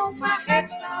words on my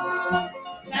headstone?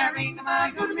 There ain't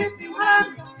nobody gonna miss me when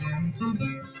I'm gone.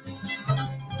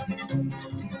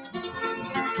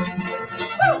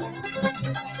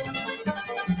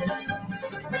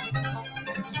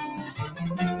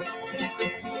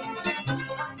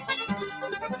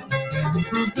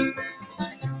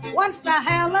 Once the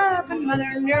hell of and mother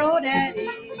and your old daddy,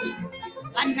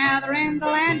 and now they're in the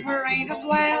land where angels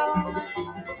dwell.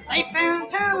 They found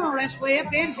eternal rest way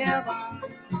up in heaven,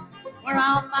 where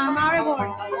I'll find my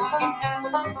reward by walking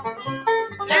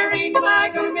hell. There ain't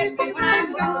nobody gonna miss me when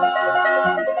I'm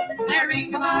gone. There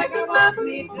ain't nobody gonna love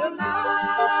me too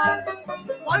long.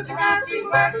 Won't you write these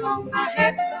words on my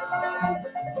headstone?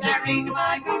 There ain't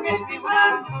nobody gonna miss me when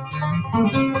I'm gone.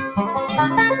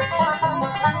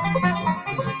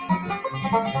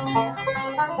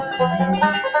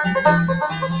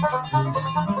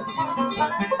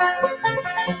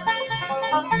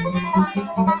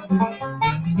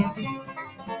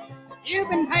 You've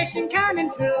been patient, kind,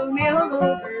 and true, me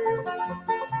over.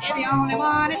 You're the only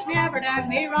one that's never done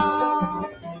me wrong.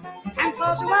 Come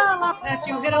closer while I pet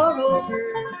you head all over.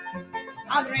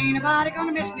 Cause there ain't nobody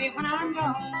gonna miss me when I'm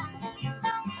gone.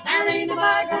 There ain't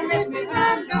nobody gonna miss me when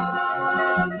I'm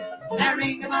gone. There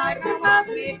ain't nobody gonna love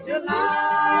me too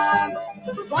long.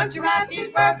 Won't you write these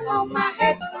words on my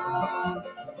headstone?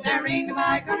 There ain't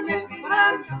nobody gonna miss me when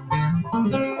I'm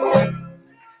gone.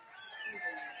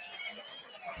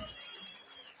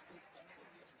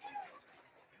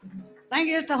 Thank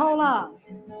you just a whole lot.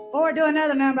 Before I do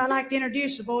another number, I'd like to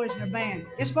introduce the boys in the band.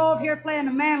 This boy over here playing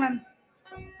the mandolin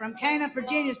from Cana,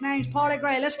 Virginia. His name's Paulie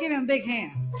Gray. Let's give him a big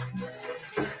hand.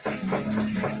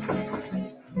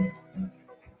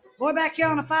 Boy back here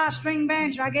on the 5-string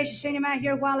banjo, I guess you seen him out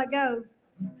here a while ago.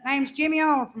 Name's Jimmy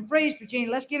Arnold from Freeze,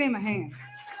 Virginia. Let's give him a hand.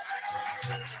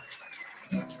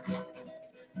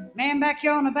 Man back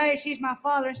here on the bass, he's my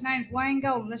father. His name's Wayne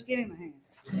Golden. Let's give him a hand.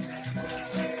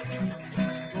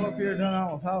 Boy up here done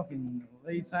all the talking,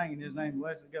 lead singing. His name's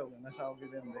Wesley Golden. Let's all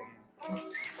give him a big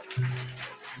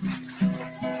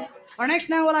hand. Our next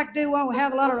number we'd like to do one we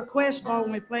have a lot of requests for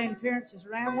when we play in appearances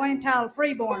around. Wayne Tyler,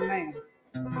 Freeborn Man.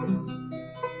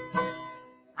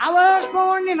 I was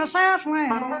born in the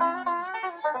Southland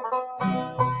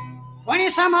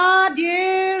 20-some odd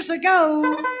years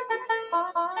ago.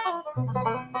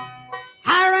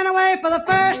 I ran away for the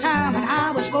first time when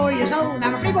I was 4 years old.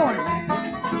 I'm a freeborn man.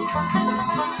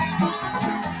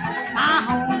 My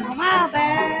home from my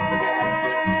back.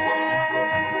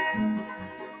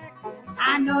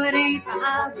 I know it ain't the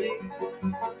highway.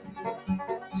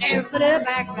 Stare for the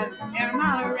back road, near a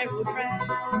mile of railroad track.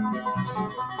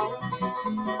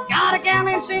 Got a gal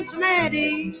in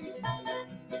Cincinnati.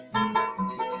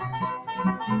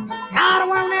 Got a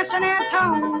one in San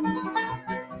Antonio.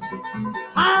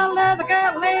 I love the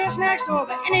girl that lives next door,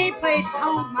 but any place is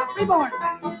home, my freeborn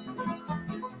man.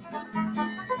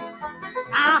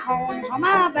 My home's on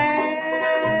my back.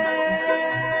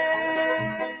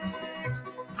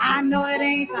 I know it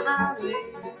ain't the highway.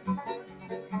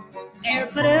 Stare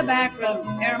for the back road,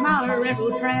 near a mile of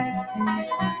railroad track.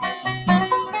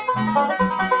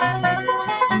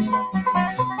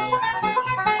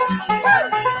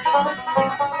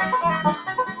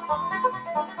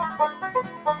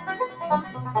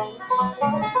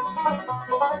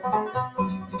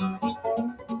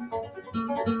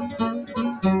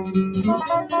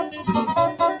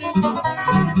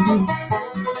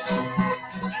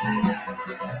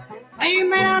 They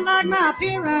may not like my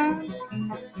appearance.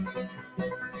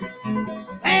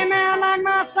 They may not like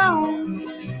my song.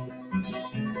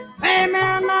 They may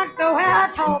not like the way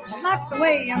I talk, like the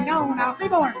way I'm going. I'll be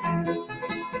born.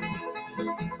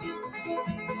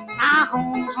 My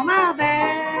home's on my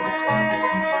back.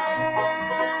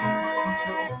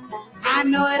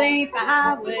 know it ain't the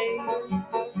highway.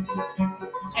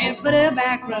 10 foot of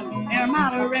back road, near a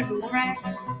mile of railroad track.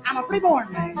 I'm a free-born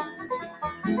man.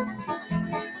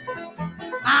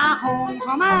 My home's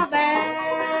on my back.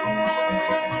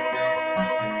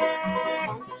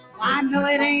 I know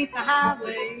it ain't the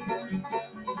highway.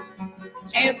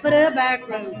 10 foot of back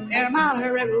road, near a mile of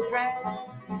railroad track.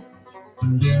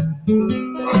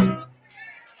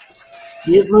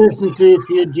 You've listened to a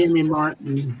few Jimmy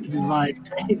Martin live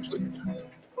tapes.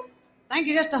 Thank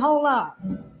you just a whole lot.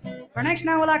 For next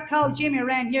night, we'd like to call Jimmy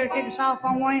around here to kick us off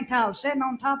on Wayne Towel, sitting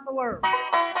on top of the world.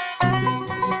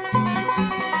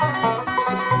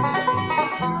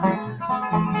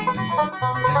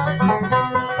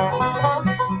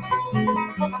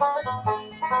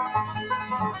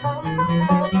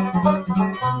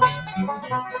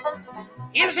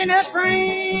 It was in the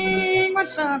spring, one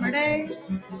summer day.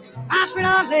 My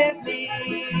sweetheart left me,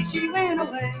 she went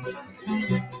away.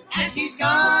 And she's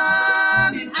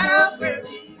gone and had a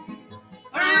birthday,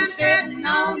 where I'm sitting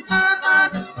on top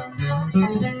of the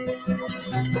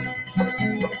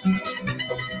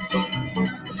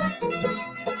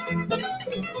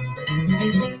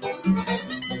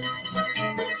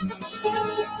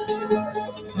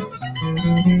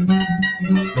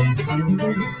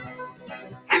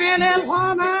Come here, little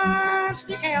woman,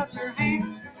 stick out your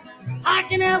hand.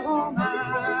 Like you, little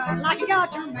woman, like you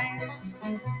got your man.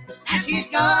 And she's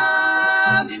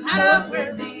gone and had a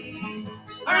birthday,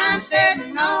 where I'm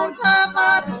sitting on top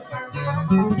of the square.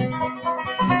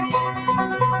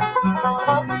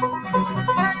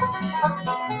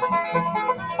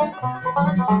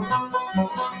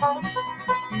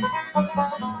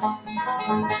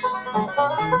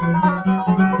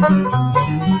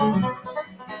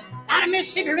 Out of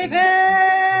Mississippi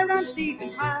River runs deep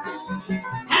and high,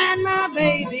 and my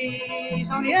baby's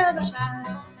on the other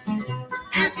side.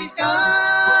 And she's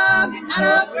gone and had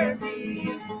a birthday,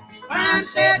 where I'm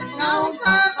sitting on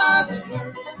top of the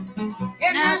square.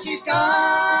 And now she's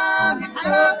gone and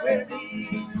had a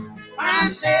birthday, where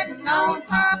I'm sitting on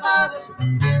top of the square.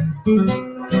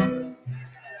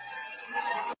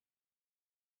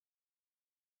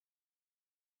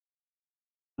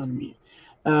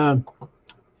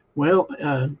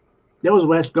 There was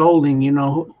Wes Golding, you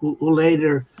know, who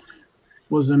later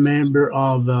was a member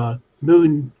of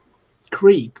Boone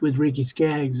Creek with Ricky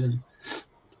Skaggs and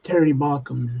Terry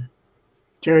Baucom,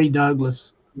 Jerry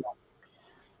Douglas,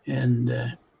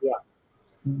 and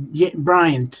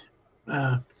Bryant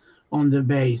on the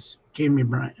bass, Jimmy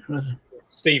Bryant.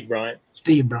 Steve Bryant.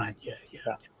 Steve Bryant,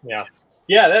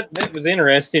 Yeah, that was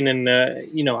interesting, and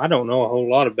you know, I don't know a whole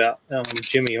lot about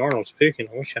Jimmy Arnold's picking.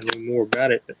 I wish I knew more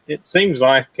about it, but it seems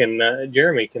like, and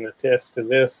Jeremy can attest to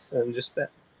this, and just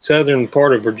that southern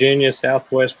part of Virginia,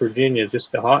 Southwest Virginia,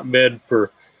 just a hotbed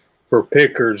for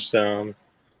pickers.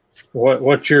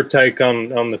 What's your take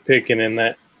on the picking in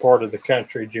that part of the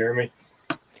country, Jeremy?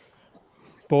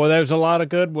 Boy, there's a lot of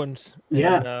good ones.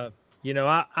 Yeah. And, you know,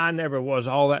 I never was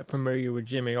all that familiar with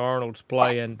Jimmy Arnold's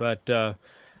playing, but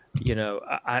you know,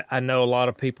 I know a lot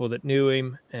of people that knew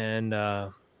him, and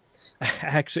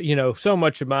actually, you know, so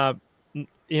much of my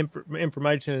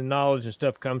information and knowledge and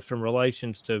stuff comes from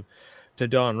relations to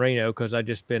Don Reno, because I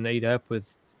just been ate up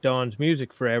with Don's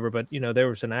music forever. But you know, there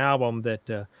was an album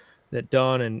that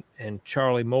Don and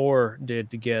Charlie Moore did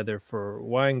together for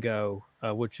Wango,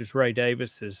 which is Ray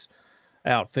Davis's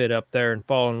outfit up there in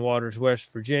Fallen Waters,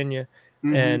 West Virginia,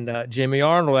 and Jimmy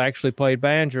Arnold actually played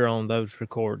banjo on those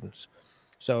recordings.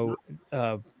 So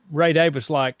Ray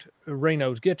Davis liked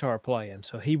Reno's guitar playing,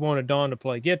 so he wanted Don to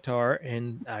play guitar.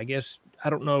 And I guess, I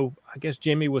don't know, I guess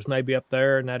Jimmy was maybe up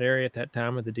there in that area at that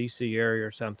time, of the D.C. area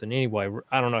or something. Anyway,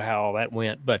 I don't know how all that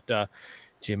went, but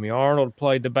Jimmy Arnold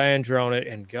played the banjo on it,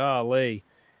 and golly,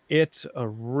 it's a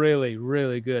really,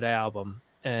 really good album.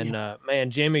 And man,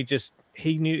 Jimmy just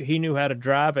he knew how to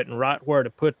drive it and right where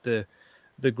to put the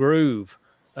groove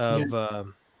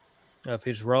of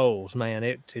his rolls. Man,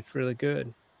 it's really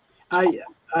good. I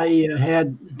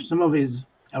had some of his,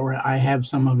 or I have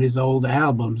some of his old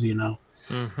albums, you know.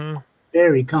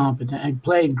 Very competent. And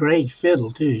played great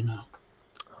fiddle too, you know.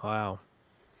 Wow.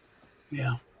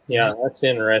 Yeah, that's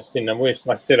interesting. I wish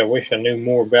I knew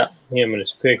more about him and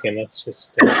his picking. That's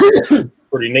just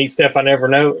pretty neat stuff. I never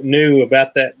knew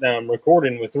about that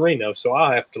recording with Reno, so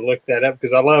I'll have to look that up,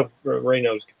 because I love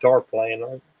Reno's guitar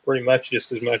playing pretty much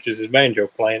just as much as his banjo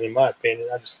playing, in my opinion.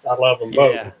 I love them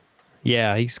both.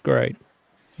 Yeah, he's great.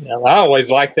 Now, I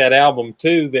always liked that album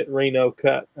too that Reno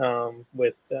cut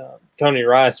with Tony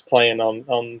Rice playing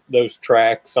on those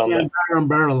tracks on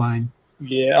Barrel Line.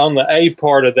 Yeah, on the A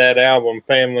part of that album,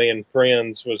 Family and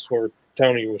Friends, was where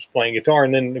Tony was playing guitar,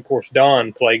 and then of course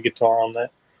Don played guitar on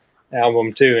that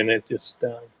album too, and it just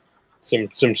some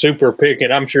super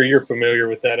picking. I'm sure you're familiar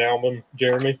with that album,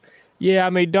 Jeremy. Yeah, I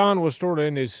mean Don was sort of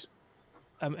in his.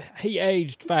 He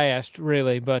aged fast,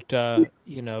 really, but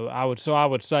you know, I would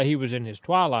say he was in his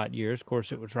twilight years. Of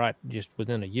course, it was right just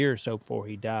within a year or so before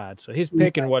he died. So his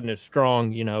picking wasn't as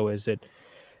strong, you know, as it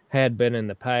had been in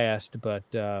the past. But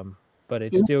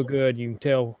it's still good. You can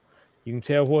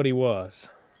tell what he was.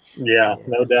 Yeah,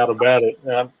 no doubt about it.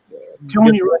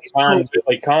 Tony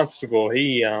Billy Constable,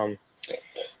 he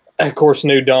of course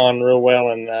knew Don real well,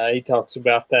 and he talks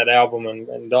about that album.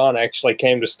 And Don actually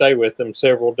came to stay with them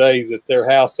several days at their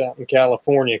house out in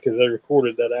California because they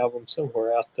recorded that album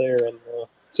somewhere out there. And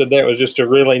so that was just a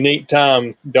really neat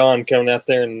time. Don coming out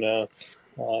there, and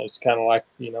it's kind of like,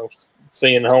 you know,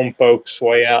 seeing home folks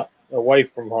away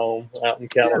from home out in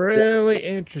California. Really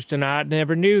interesting. I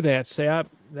never knew that. See,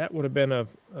 that would have been a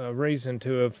reason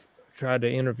to have tried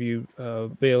to interview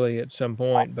Billy at some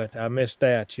point, but I missed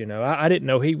that. You know, I didn't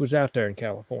know he was out there in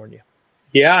California.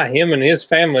 Yeah, him and his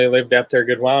family lived out there a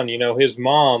good while. And, you know, his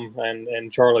mom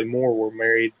and Charlie Moore were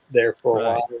married there for a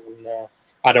while. And,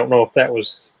 I don't know if that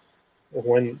was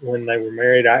when they were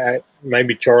married.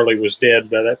 Maybe Charlie was dead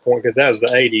by that point because that was the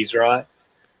 80s, right?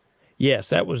 Yes,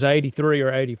 that was 83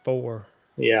 or 84.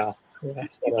 Yeah,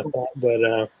 that's what I thought.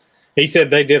 But he said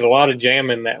they did a lot of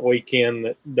jamming that weekend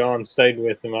that Don stayed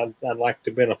with him. I'd like to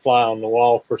have been a fly on the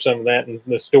wall for some of that and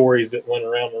the stories that went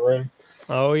around the room.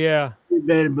 Oh, yeah. You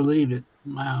better believe it.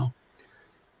 Wow.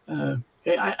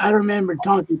 I remember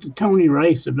talking to Tony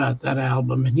Rice about that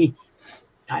album, and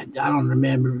I don't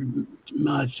remember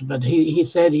much, but he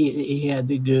said he had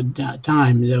a good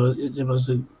time. There was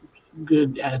a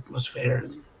good atmosphere,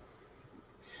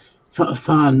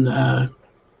 fun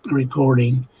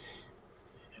recording.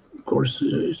 Of course,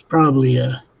 it's probably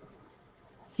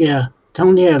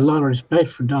Tony had a lot of respect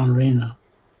for Don Reno.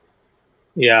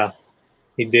 Yeah,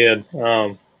 he did.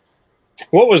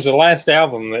 What was the last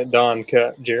album that Don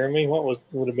cut, Jeremy? What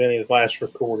would have been his last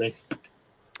recording?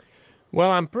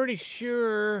 Well, I'm pretty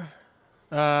sure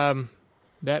that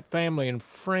Family and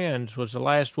Friends was the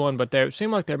last one, but it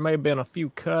seemed like there may have been a few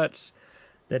cuts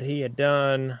that he had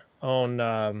done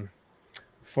on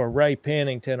for Ray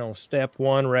Pennington on Step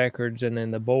One Records, and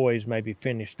then the boys maybe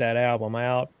finished that album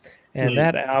out. And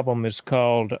that album is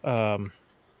called gosh,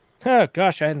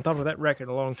 I hadn't thought of that record in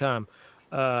a long time.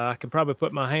 I could probably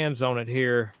put my hands on it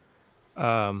here.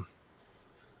 That's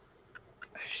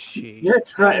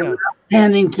right. Ralph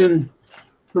Pennington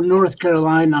from North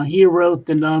Carolina. He wrote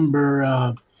the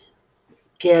number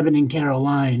Cabin in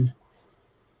Caroline.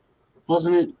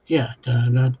 Wasn't it? Yeah.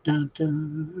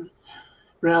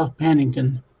 Ralph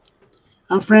Pennington.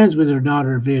 I'm friends with her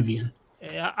daughter, Vivian.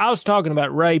 I was talking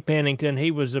about Ray Pennington. He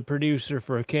was a producer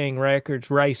for King Records.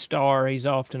 Ray Starr, he's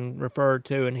often referred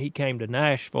to, and he came to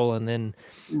Nashville, and then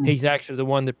he's actually the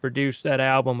one that produced that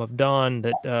album of Don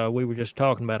that we were just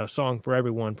talking about, A Song for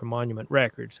Everyone from Monument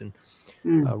Records. And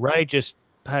Ray just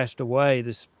passed away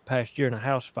this past year in a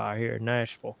house fire here in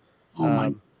Nashville. Oh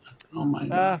my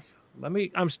God.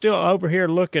 I'm still over here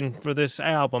looking for this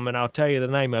album, and I'll tell you the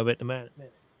name of it in a minute.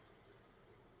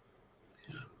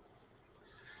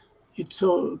 It's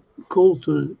so cool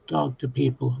to talk to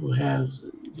people who have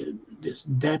this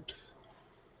depth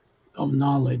of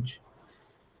knowledge.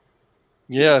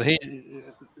 Yeah,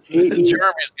 Jeremy's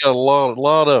got a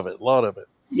lot of it.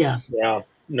 Yeah,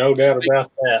 no doubt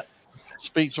about that.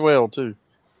 Speaks well too.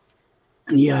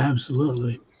 Yeah,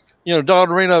 absolutely. You know, Don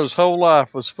Reno's whole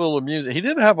life was full of music. He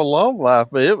didn't have a long life,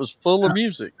 but it was full of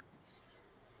music.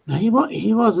 Now, he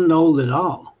wasn't old at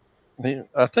all.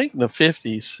 I think in the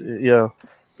 50s. Yeah.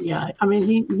 Yeah, I mean,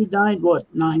 he died,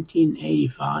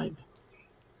 1985?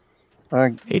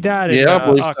 He died in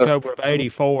October of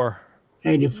 84.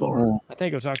 84. I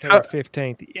think it was October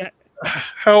 15th. Yeah.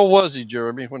 How old was he,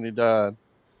 Jeremy, when he died?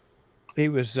 He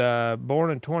was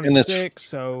born in 26,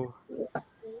 so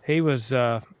he was,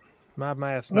 my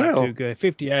math's not too good,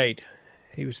 58.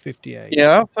 He was 58.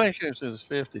 Yeah, I think he was in his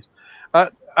 50s.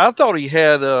 I thought he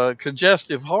had a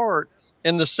congestive heart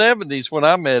in the 70s when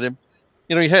I met him.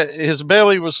 You know, his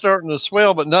belly was starting to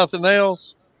swell, but nothing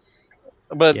else.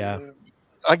 But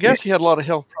I guess he had a lot of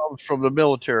health problems from the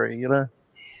military, you know.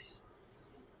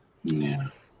 Yeah.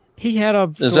 He had a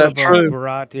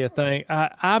variety of things.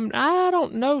 I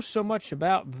don't know so much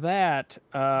about that.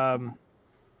 I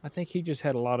think he just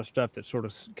had a lot of stuff that sort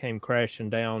of came crashing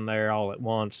down there all at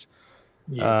once.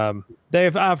 Yeah.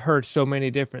 I've heard so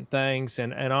many different things,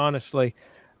 and honestly,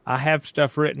 I have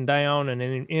stuff written down and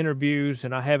in interviews,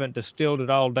 and I haven't distilled it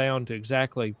all down to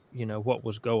exactly, what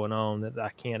was going on, that I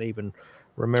can't even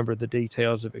remember the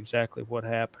details of exactly what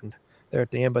happened there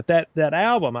at the end. But that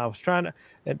album, I was trying to.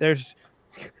 There's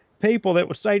people that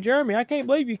would say, Jeremy, I can't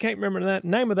believe you can't remember that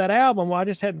name of that album. Well, I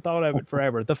just hadn't thought of it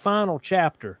forever. The Final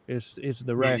Chapter is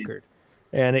the record,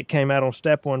 and it came out on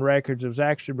Step One Records. It was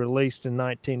actually released in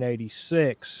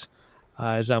 1986,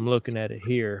 as I'm looking at it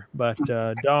here. But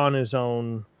Don is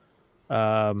on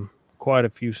quite a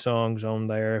few songs on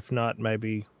there, if not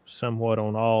maybe somewhat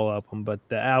on all of them. But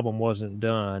the album wasn't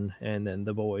done, and then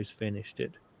the boys finished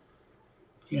it.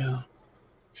 Yeah.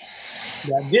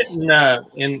 Yeah, getting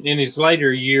in his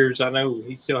later years, I know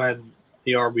he still had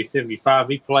the RB-75.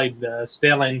 He played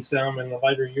Stelling some in the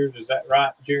later years. Is that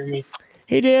right, Jeremy?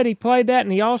 He did. He played that,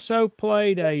 and he also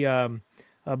played a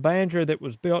banjo that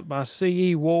was built by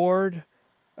C.E. Ward,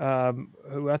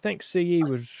 who I think C.E.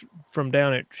 was from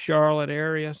down at Charlotte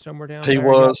area, somewhere down there. He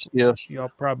was, yes. Y'all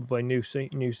probably knew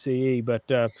C.E.,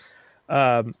 but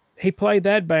he played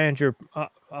that banjo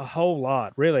a whole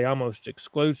lot, really almost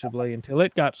exclusively, until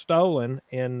it got stolen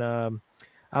in,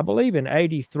 I believe, in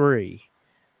 '83.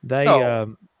 They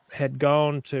had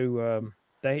gone to,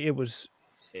 it was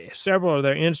several of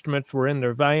their instruments were in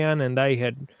their van, and they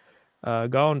had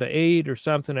gone to eat or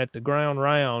something at the Ground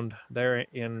Round there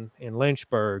in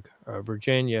Lynchburg,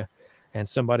 Virginia, and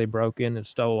somebody broke in and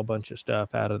stole a bunch of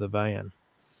stuff out of the van.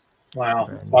 Wow.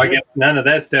 Well, I guess none of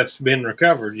that stuff's been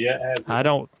recovered yet, has it? I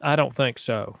don't think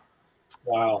so.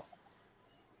 Wow.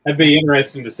 That'd be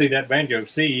interesting to see that banjo.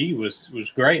 CE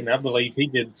was great, and I believe he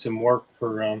did some work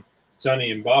for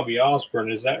Sonny and Bobby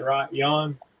Osborne. Is that right,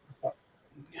 Jan?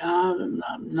 I'm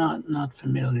not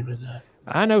familiar with that.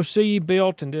 I know CE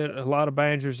built and did a lot of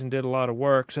banjos and did a lot of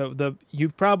work. So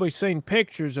you've probably seen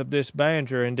pictures of this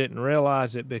banjo and didn't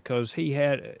realize it, because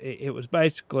it was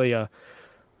basically a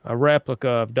replica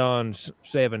of Don's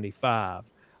 75.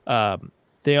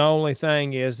 The only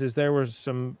thing is there was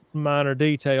some minor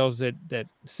details that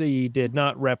CE did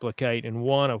not replicate, and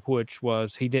one of which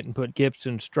was he didn't put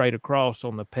Gibson straight across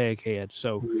on the peg head.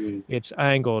 So it's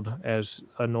angled as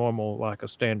a normal, like a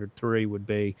standard 3 would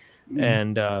be.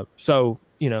 And so,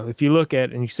 if you look at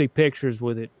it and you see pictures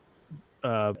with it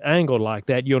angled like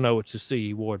that, you'll know it's a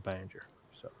CE Ward banjo.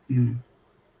 So.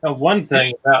 One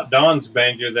thing about Don's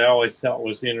banjo that I always thought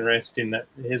was interesting, that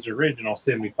his original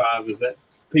 75 is that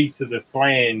piece of the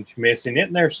flange missing.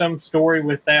 Isn't there some story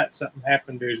with that? Something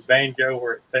happened to his banjo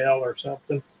where it fell or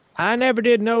something? I never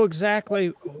did know exactly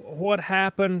what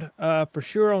happened for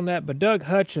sure on that, but Doug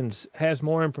Hutchins has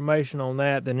more information on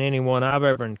that than anyone I've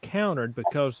ever encountered,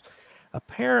 because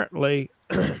apparently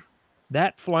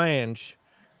that flange,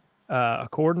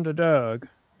 according to Doug,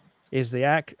 is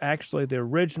actually the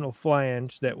original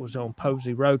flange that was on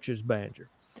Posey Roach's banjo.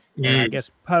 And I guess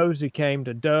Posey came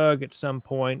to Doug at some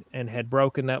point and had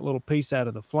broken that little piece out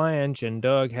of the flange, and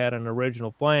Doug had an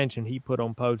original flange, and he put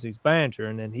on Posey's banjo,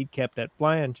 and then he kept that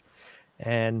flange.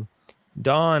 And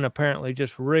Don apparently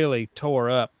just really tore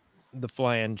up the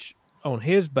flange on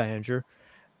his banjo,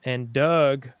 and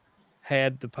Doug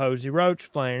had the Posey Roach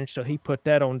flange, so he put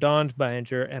that on Don's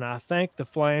banjo, and I think the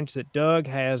flange that Doug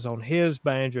has on his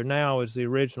banjo now is the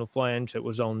original flange that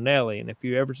was on Nelly. And if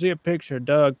you ever see a picture of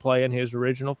Doug playing his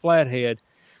original flathead,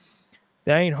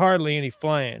 there ain't hardly any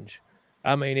flange.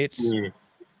 I mean,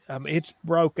 it's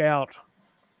broke out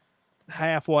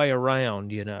halfway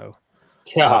around,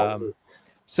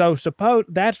 So suppose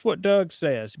that's what Doug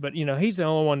says, but he's the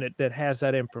only one that has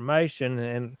that information,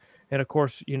 and of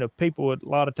course, people would a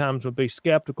lot of times would be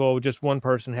skeptical of just one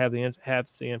person has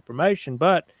the information,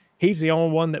 but he's the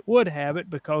only one that would have it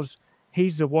because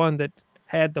he's the one that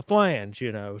had the flange,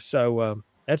 So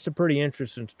that's a pretty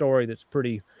interesting story. That's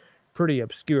pretty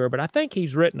obscure, but I think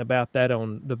he's written about that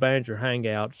on the Banjo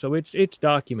Hangout, so it's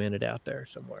documented out there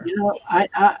somewhere.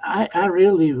 I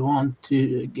really want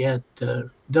to get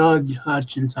Doug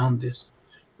Hutchins on this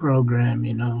program.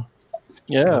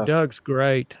 Yeah, Doug's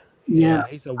great. Yeah,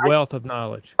 he's a wealth of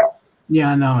knowledge. Yeah,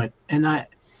 I know it, and I've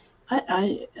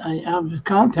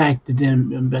contacted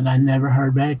him, but I never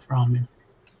heard back from him.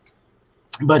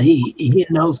 But he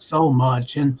knows so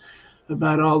much, and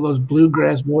about all those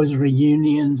Bluegrass Boys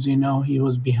reunions, he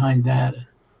was behind that.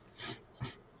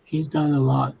 He's done a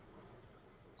lot.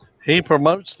 He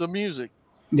promotes the music.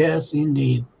 Yes,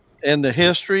 indeed. And the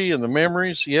history and the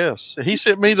memories. Yes, he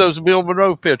sent me those Bill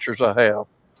Monroe pictures I have.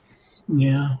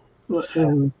 Yeah.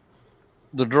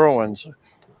 The drawings.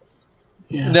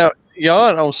 Yeah. Now,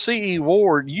 Jan, on C.E.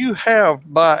 Ward, you have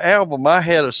my album. I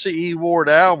had a C.E. Ward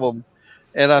album,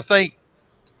 and I think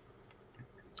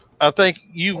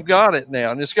you've got it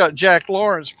now, and it's got Jack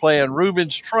Lawrence playing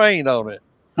Reuben's Train on it.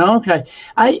 Okay,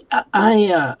 I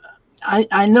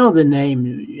know the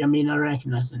name. I mean, I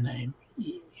recognize the name.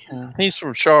 He's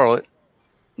from Charlotte.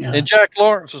 Yeah. And Jack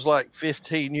Lawrence was like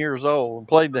 15 years old and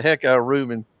played the heck out of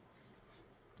Reuben.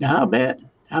 Now, I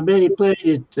bet he played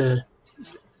it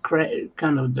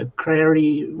kind of the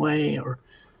Crary way, or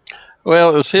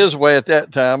Well, it was his way at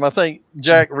that time. I think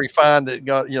Jack refined it,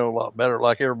 got a lot better,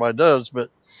 like everybody does. But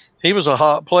he was a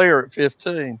hot player at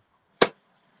 15.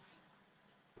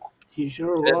 he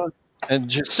sure was.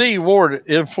 And C. Ward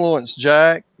influenced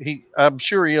Jack. I'm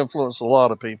sure he influenced a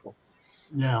lot of people.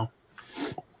 Yeah.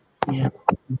 Yeah.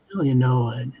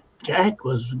 Well, Jack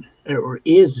was or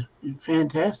is a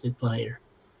fantastic player.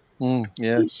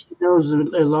 Yes. He knows a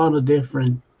lot of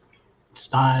different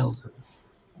styles.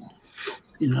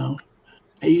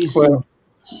 I used to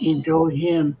enjoy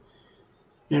him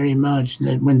very much.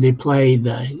 That when they played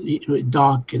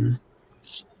Doc and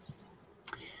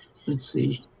let's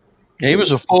see. He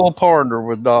was a full partner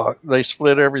with Doc. They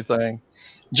split everything.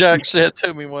 Jack said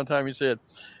to me one time, he said,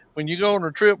 when you go on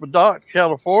a trip with Doc to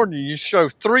California, you show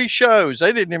 3 shows.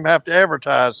 They didn't even have to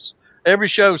advertise. Every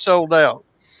show sold out.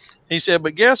 He said,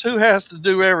 but guess who has to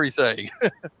do everything?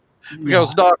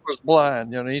 Because Doc was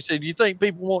blind. He said, you think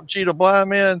people won't cheat a blind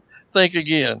man? Think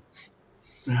again.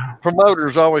 Yeah.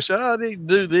 Promoters always say, I didn't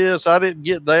do this. I didn't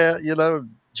get that.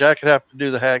 Jack would have to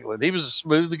do the haggling. He was a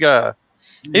smooth guy.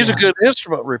 He's a good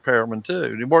instrument repairman,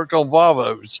 too. He worked on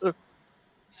Volvos.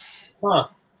 Huh.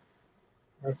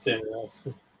 That's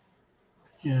interesting.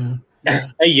 Yeah.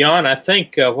 Hey, Jan, I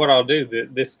think what I'll do,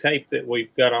 this tape that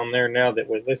we've got on there now that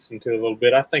we listened to a little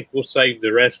bit, I think we'll save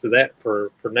the rest of that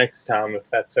for next time, if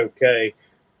that's okay.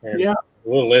 And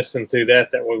we'll listen to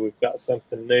that. That way we've got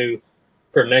something new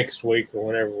for next week or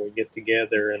whenever we get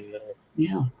together, and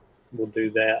we'll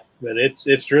do that. But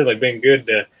it's really been good.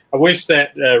 I wish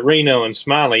that Reno and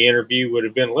Smiley interview would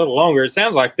have been a little longer. It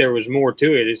sounds like there was more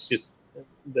to it. It's just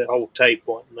the whole tape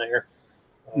wasn't there.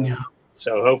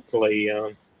 So hopefully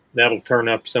that'll turn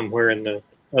up somewhere in the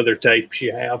other tapes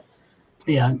you have.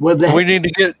 Yeah. Well, we need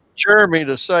to get Jeremy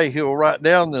to say he'll write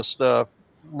down this stuff,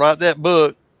 write that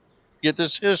book, get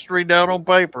this history down on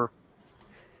paper.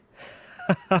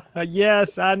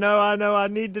 Yes, I know. I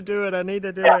need to do it.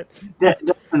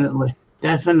 Definitely.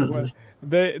 Well,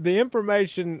 the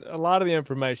information, a lot of the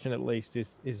information at least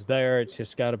is there. It's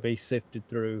just got to be sifted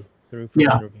through from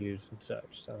interviews and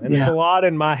such. So, and there's a lot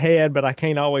in my head, but I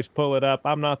can't always pull it up.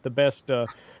 I'm not the best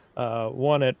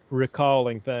one at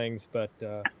recalling things, but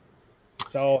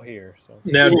it's all here. So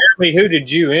now, Jeremy, who did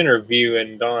you interview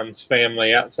in Don's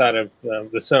family outside of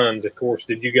the sons? Of course,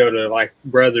 did you go to like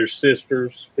brothers,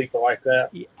 sisters, people like that?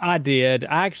 I did.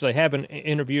 I actually haven't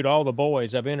interviewed all the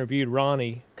boys. I've interviewed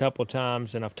Ronnie a couple of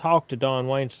times, and I've talked to Don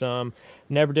Wayne some.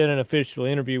 Never did an official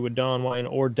interview with Don Wayne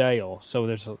or Dale. So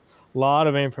there's a lot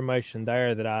of information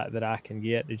there that I can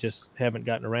get. I just haven't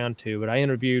gotten around to. But I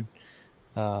interviewed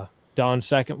Don's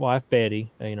second wife, Betty,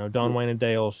 Don Wayne and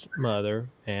Dale's mother,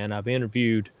 and I've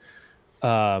interviewed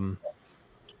Donna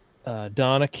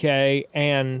Kay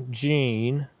and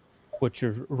Jean, which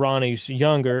are Ronnie's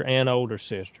younger and older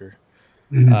sister.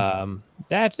 Mm-hmm.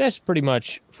 That's pretty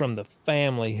much from the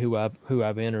family who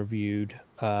I've interviewed.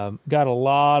 Got a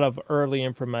lot of early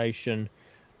information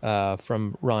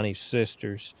from Ronnie's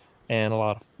sisters and a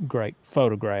lot of great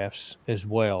photographs as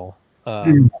well.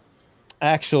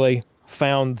 Actually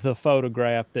found the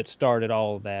photograph that started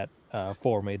all of that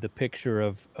for me, the picture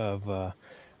of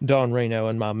Don Reno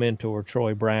and my mentor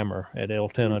Troy Brammer at El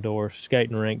Tenedor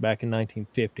skating rink back in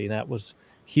 1950. That was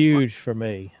huge for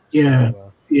me. Yeah.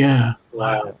 Wow.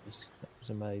 That was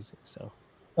amazing. So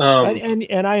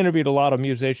and I interviewed a lot of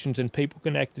musicians and people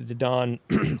connected to Don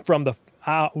from the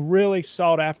really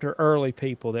sought after early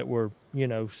people that were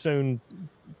soon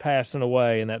passing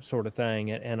away and that sort of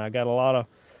thing, and I got a lot of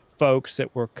folks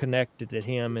that were connected to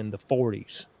him in the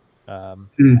 40s,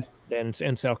 and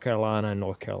in South Carolina and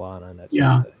North Carolina and that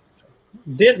sort of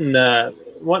thing.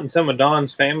 Wasn't some of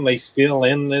Don's family still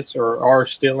in this or are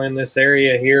still in this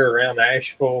area here around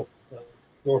Asheville,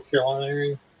 North Carolina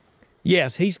area?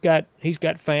 Yes, he's got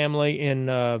family in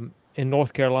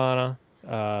North Carolina.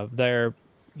 There,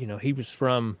 he was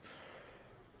from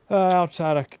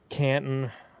outside of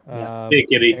Canton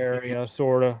area,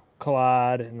 sort of.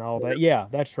 Clyde and all that. Yeah,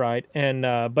 that's right. And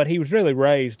but he was really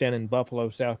raised down in Buffalo,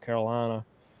 South Carolina,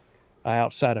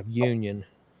 outside of Union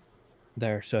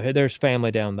there. So there's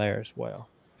family down there as well.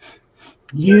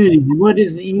 Union. What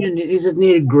is the Union? Is it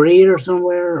near Gray or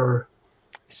somewhere, or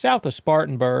south of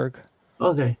Spartanburg?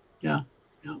 Okay. Yeah.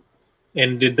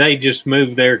 And did they just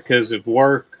move there because of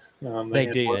work? They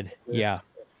did. Work?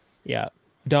 Yeah.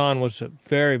 Don was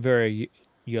very, very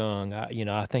young,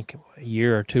 I think a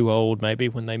year or two old maybe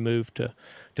when they moved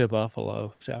to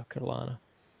Buffalo, South Carolina.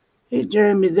 Hey,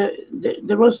 Jeremy,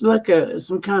 there was like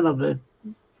some kind of a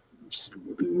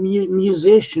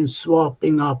musician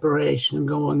swapping operation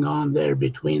going on there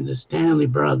between the Stanley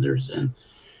brothers and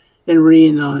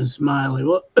Reno and Smiley.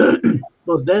 What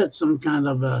was that? Some kind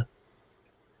of a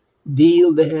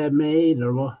deal they had made,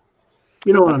 or what?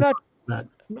 You know what I'm I'm not. talking about?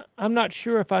 I'm not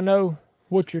sure if I know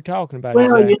what you're talking about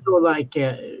Well, exactly. like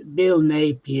Bill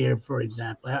Napier, for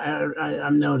example.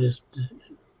 I've noticed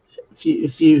a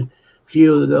few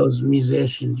of those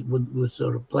musicians would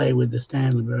sort of play with the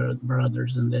Stanley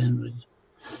brothers, and then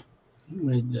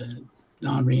with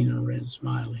Don Reno and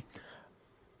Smiley.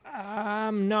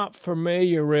 I'm not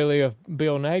familiar really of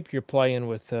Bill Napier playing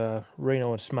with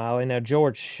Reno and Smiley. Now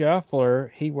George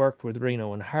Shuffler, he worked with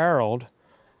Reno and Harold.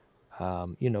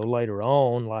 Later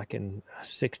on, like in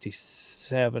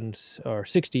 67 or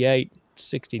 68,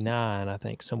 69, I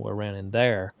think, somewhere around in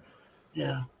there.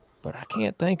 Yeah. But I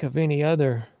can't think of any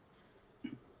other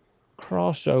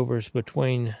crossovers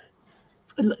between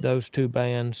those two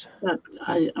bands.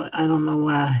 I don't know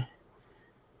why.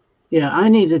 Yeah, I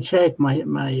need to check my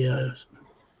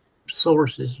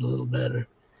sources a little better,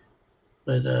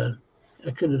 but I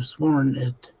could have sworn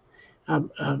that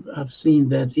I've seen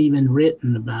that even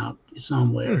written about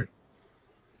somewhere.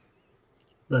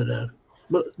 But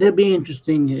that'd be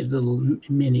interesting, a little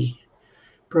mini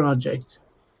project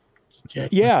to check.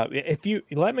 Yeah, if you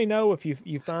let me know if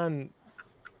you find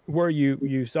where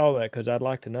you saw that, because I'd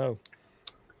like to know.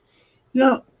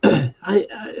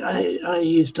 I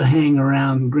used to hang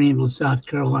around Greenville, South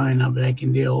Carolina back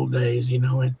in the old days,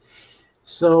 and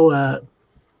so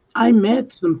I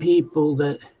met some people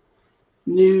that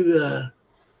knew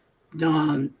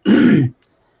Don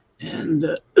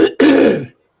and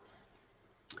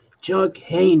Chuck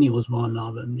Haney was one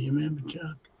of them. Do you remember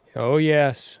Chuck? Oh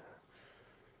yes.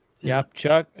 Yep,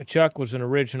 Chuck was an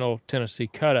original Tennessee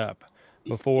cut-up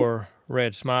before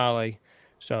Red Smiley.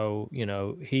 So,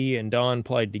 he and Don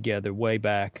played together way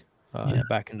back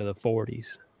back into the 40s.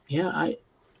 Yeah,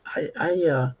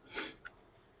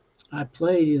 I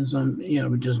played in some,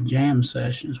 just jam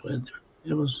sessions with him.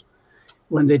 It was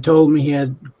when they told me he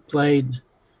had played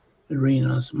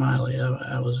Reno Smiley.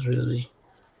 I was really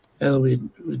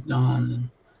with Don and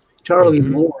Charlie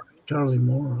Moore. Charlie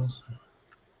Moore also.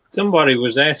 Somebody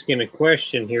was asking a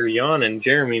question here, Jan, and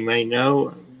Jeremy may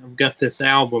know. I've got this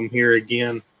album here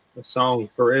again, A Song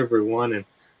for Everyone, and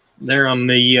there on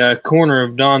the corner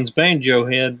of Don's banjo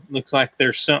head, looks like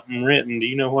there's something written. Do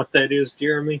you know what that is,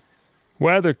 Jeremy?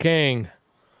 Weather King.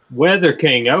 Weather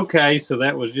King. Okay, so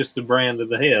that was just the brand of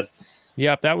the head.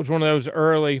 Yep, that was one of those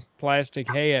early plastic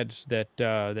heads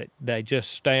that they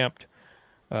just stamped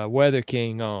Weather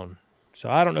King on. So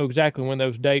I don't know exactly when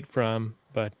those date from,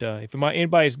 but if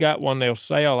anybody's got one they'll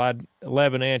sell,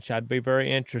 11-inch, I'd be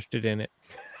very interested in it.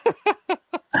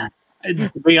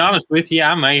 To be honest with you,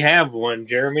 I may have one,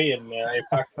 Jeremy, and if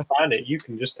I can find it, you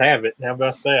can just have it. How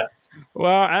about that?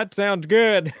 Well, that sounds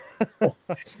good.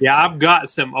 Yeah, I've got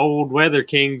some old Weather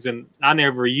Kings, and I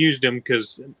never used them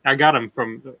because I got them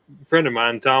from a friend of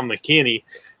mine, Tom McKinney,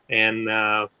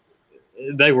 and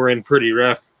they were in pretty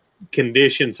rough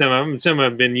condition. Some of them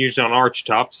have been used on arch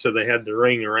tops, so they had the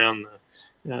ring around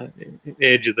the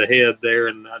edge of the head there,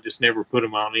 and I just never put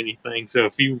them on anything. So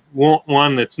if you want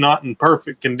one that's not in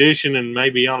perfect condition and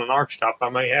maybe on an arch top, I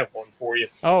may have one for you.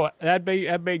 Oh, that'd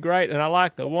be great, and I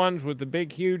like the ones with the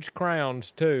big, huge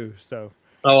crowns too. So.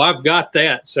 Oh, I've got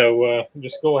that. So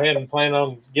just go ahead and plan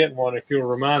on getting one. If you'll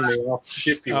remind me, I'll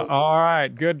ship you one. All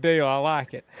right, good deal. I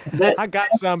like it. I got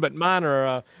some, but mine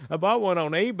are. I bought one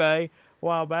on eBay a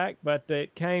while back, but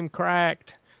it came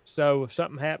cracked. So if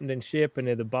something happened in shipping,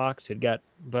 and the box had got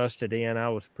busted in, I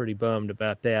was pretty bummed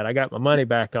about that. I got my money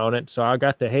back on it, so I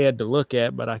got the head to look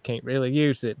at, but I can't really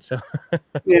use it. So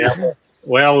yeah.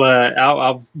 Well,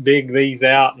 I'll dig these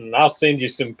out, and I'll send you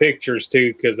some pictures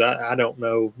too, because I don't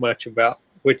know much about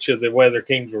which of the Weather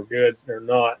Kings were good or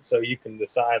not, so you can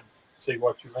decide, see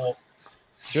what you want.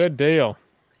 Good deal.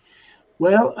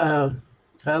 Well,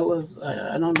 fellas,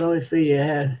 I don't know if we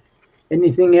have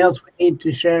anything else we need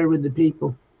to share with the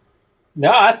people. No,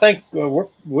 I think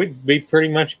we'd be pretty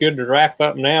much good to wrap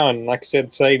up now, and like I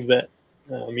said, save that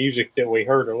music that we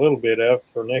heard a little bit of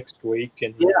for next week.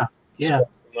 And yeah.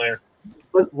 There.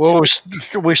 Well,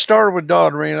 we started with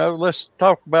Don Reno. Let's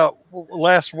talk about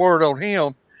last word on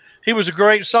him. He was a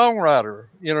great songwriter.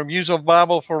 Musical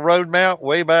Bible for Road Mount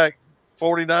way back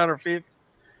 49 or 50.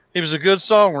 He was a good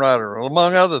songwriter,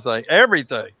 among other things.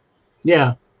 Everything.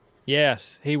 Yeah.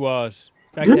 Yes, he was.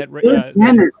 In fact, good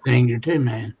tenor singer too,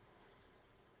 man.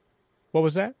 What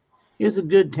was that? He was a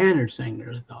good tenor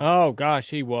singer, I thought. Oh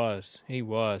gosh, he was. He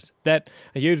was. That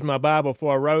I used my Bible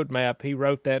for a road map. He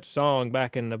wrote that song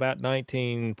back in about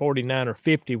 1949 or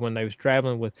 50 when they was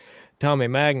traveling with Tommy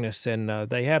Magnus, and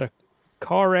they had a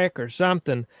car wreck or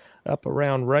something up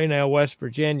around Reno, West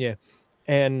Virginia,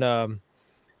 and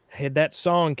had that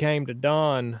song came to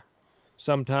Don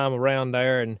sometime around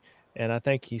there, and I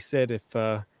think he said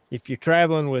if you're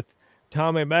traveling with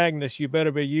Tommy Magnus, you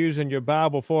better be using your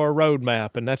Bible for a road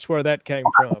map, and that's where that came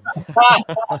from.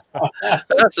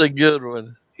 That's a good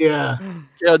one. Yeah.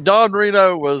 Yeah, Don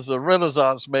Reno was a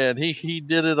Renaissance man. He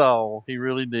did it all. He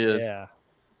really did. Yeah.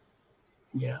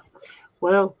 Yeah.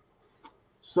 Well,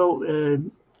 so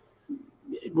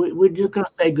we're just gonna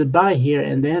say goodbye here,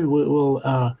 and then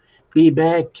we'll be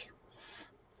back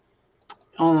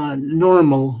on a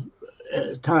normal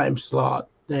time slot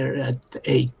there at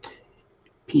 8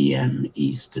 p.m.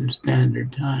 Eastern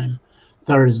Standard Time,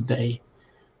 Thursday.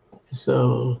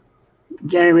 So,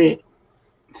 Jeremy,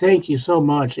 thank you so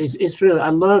much. It's really I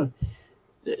love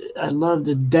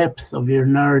the depth of your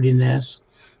nerdiness,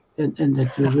 and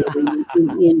that you're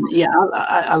really yeah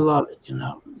I love it. You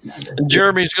know. And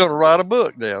Jeremy's going to write a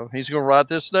book now. He's going to write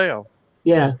this down.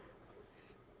 Yeah.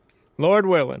 Lord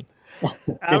willing.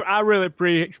 I really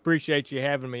appreciate you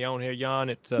having me on here, Jan.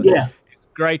 It's yeah.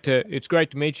 It's great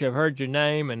to meet you. I've heard your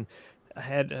name and I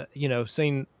had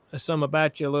seen some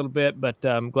about you a little bit, but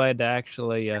I'm glad to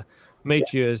actually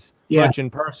meet you as much in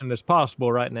person as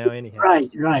possible right now. Anyhow. Right.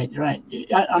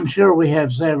 I'm sure we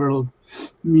have several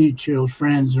mutual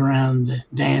friends around the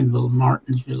Danville,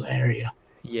 Martinsville area.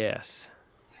 Yes.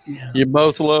 Yeah. You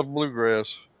both love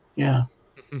bluegrass. Yeah.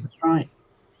 That's right.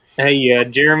 Hey,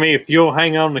 Jeremy, if you'll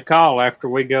hang on the call after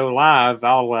we go live,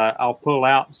 I'll pull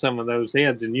out some of those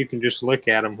heads and you can just look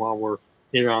at them while we're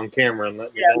here on camera and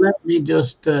let me know. Let me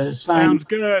just sign. Sounds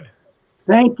good.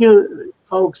 Thank you,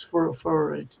 folks, for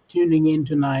tuning in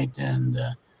tonight, and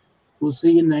we'll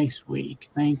see you next week.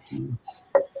 Thank you.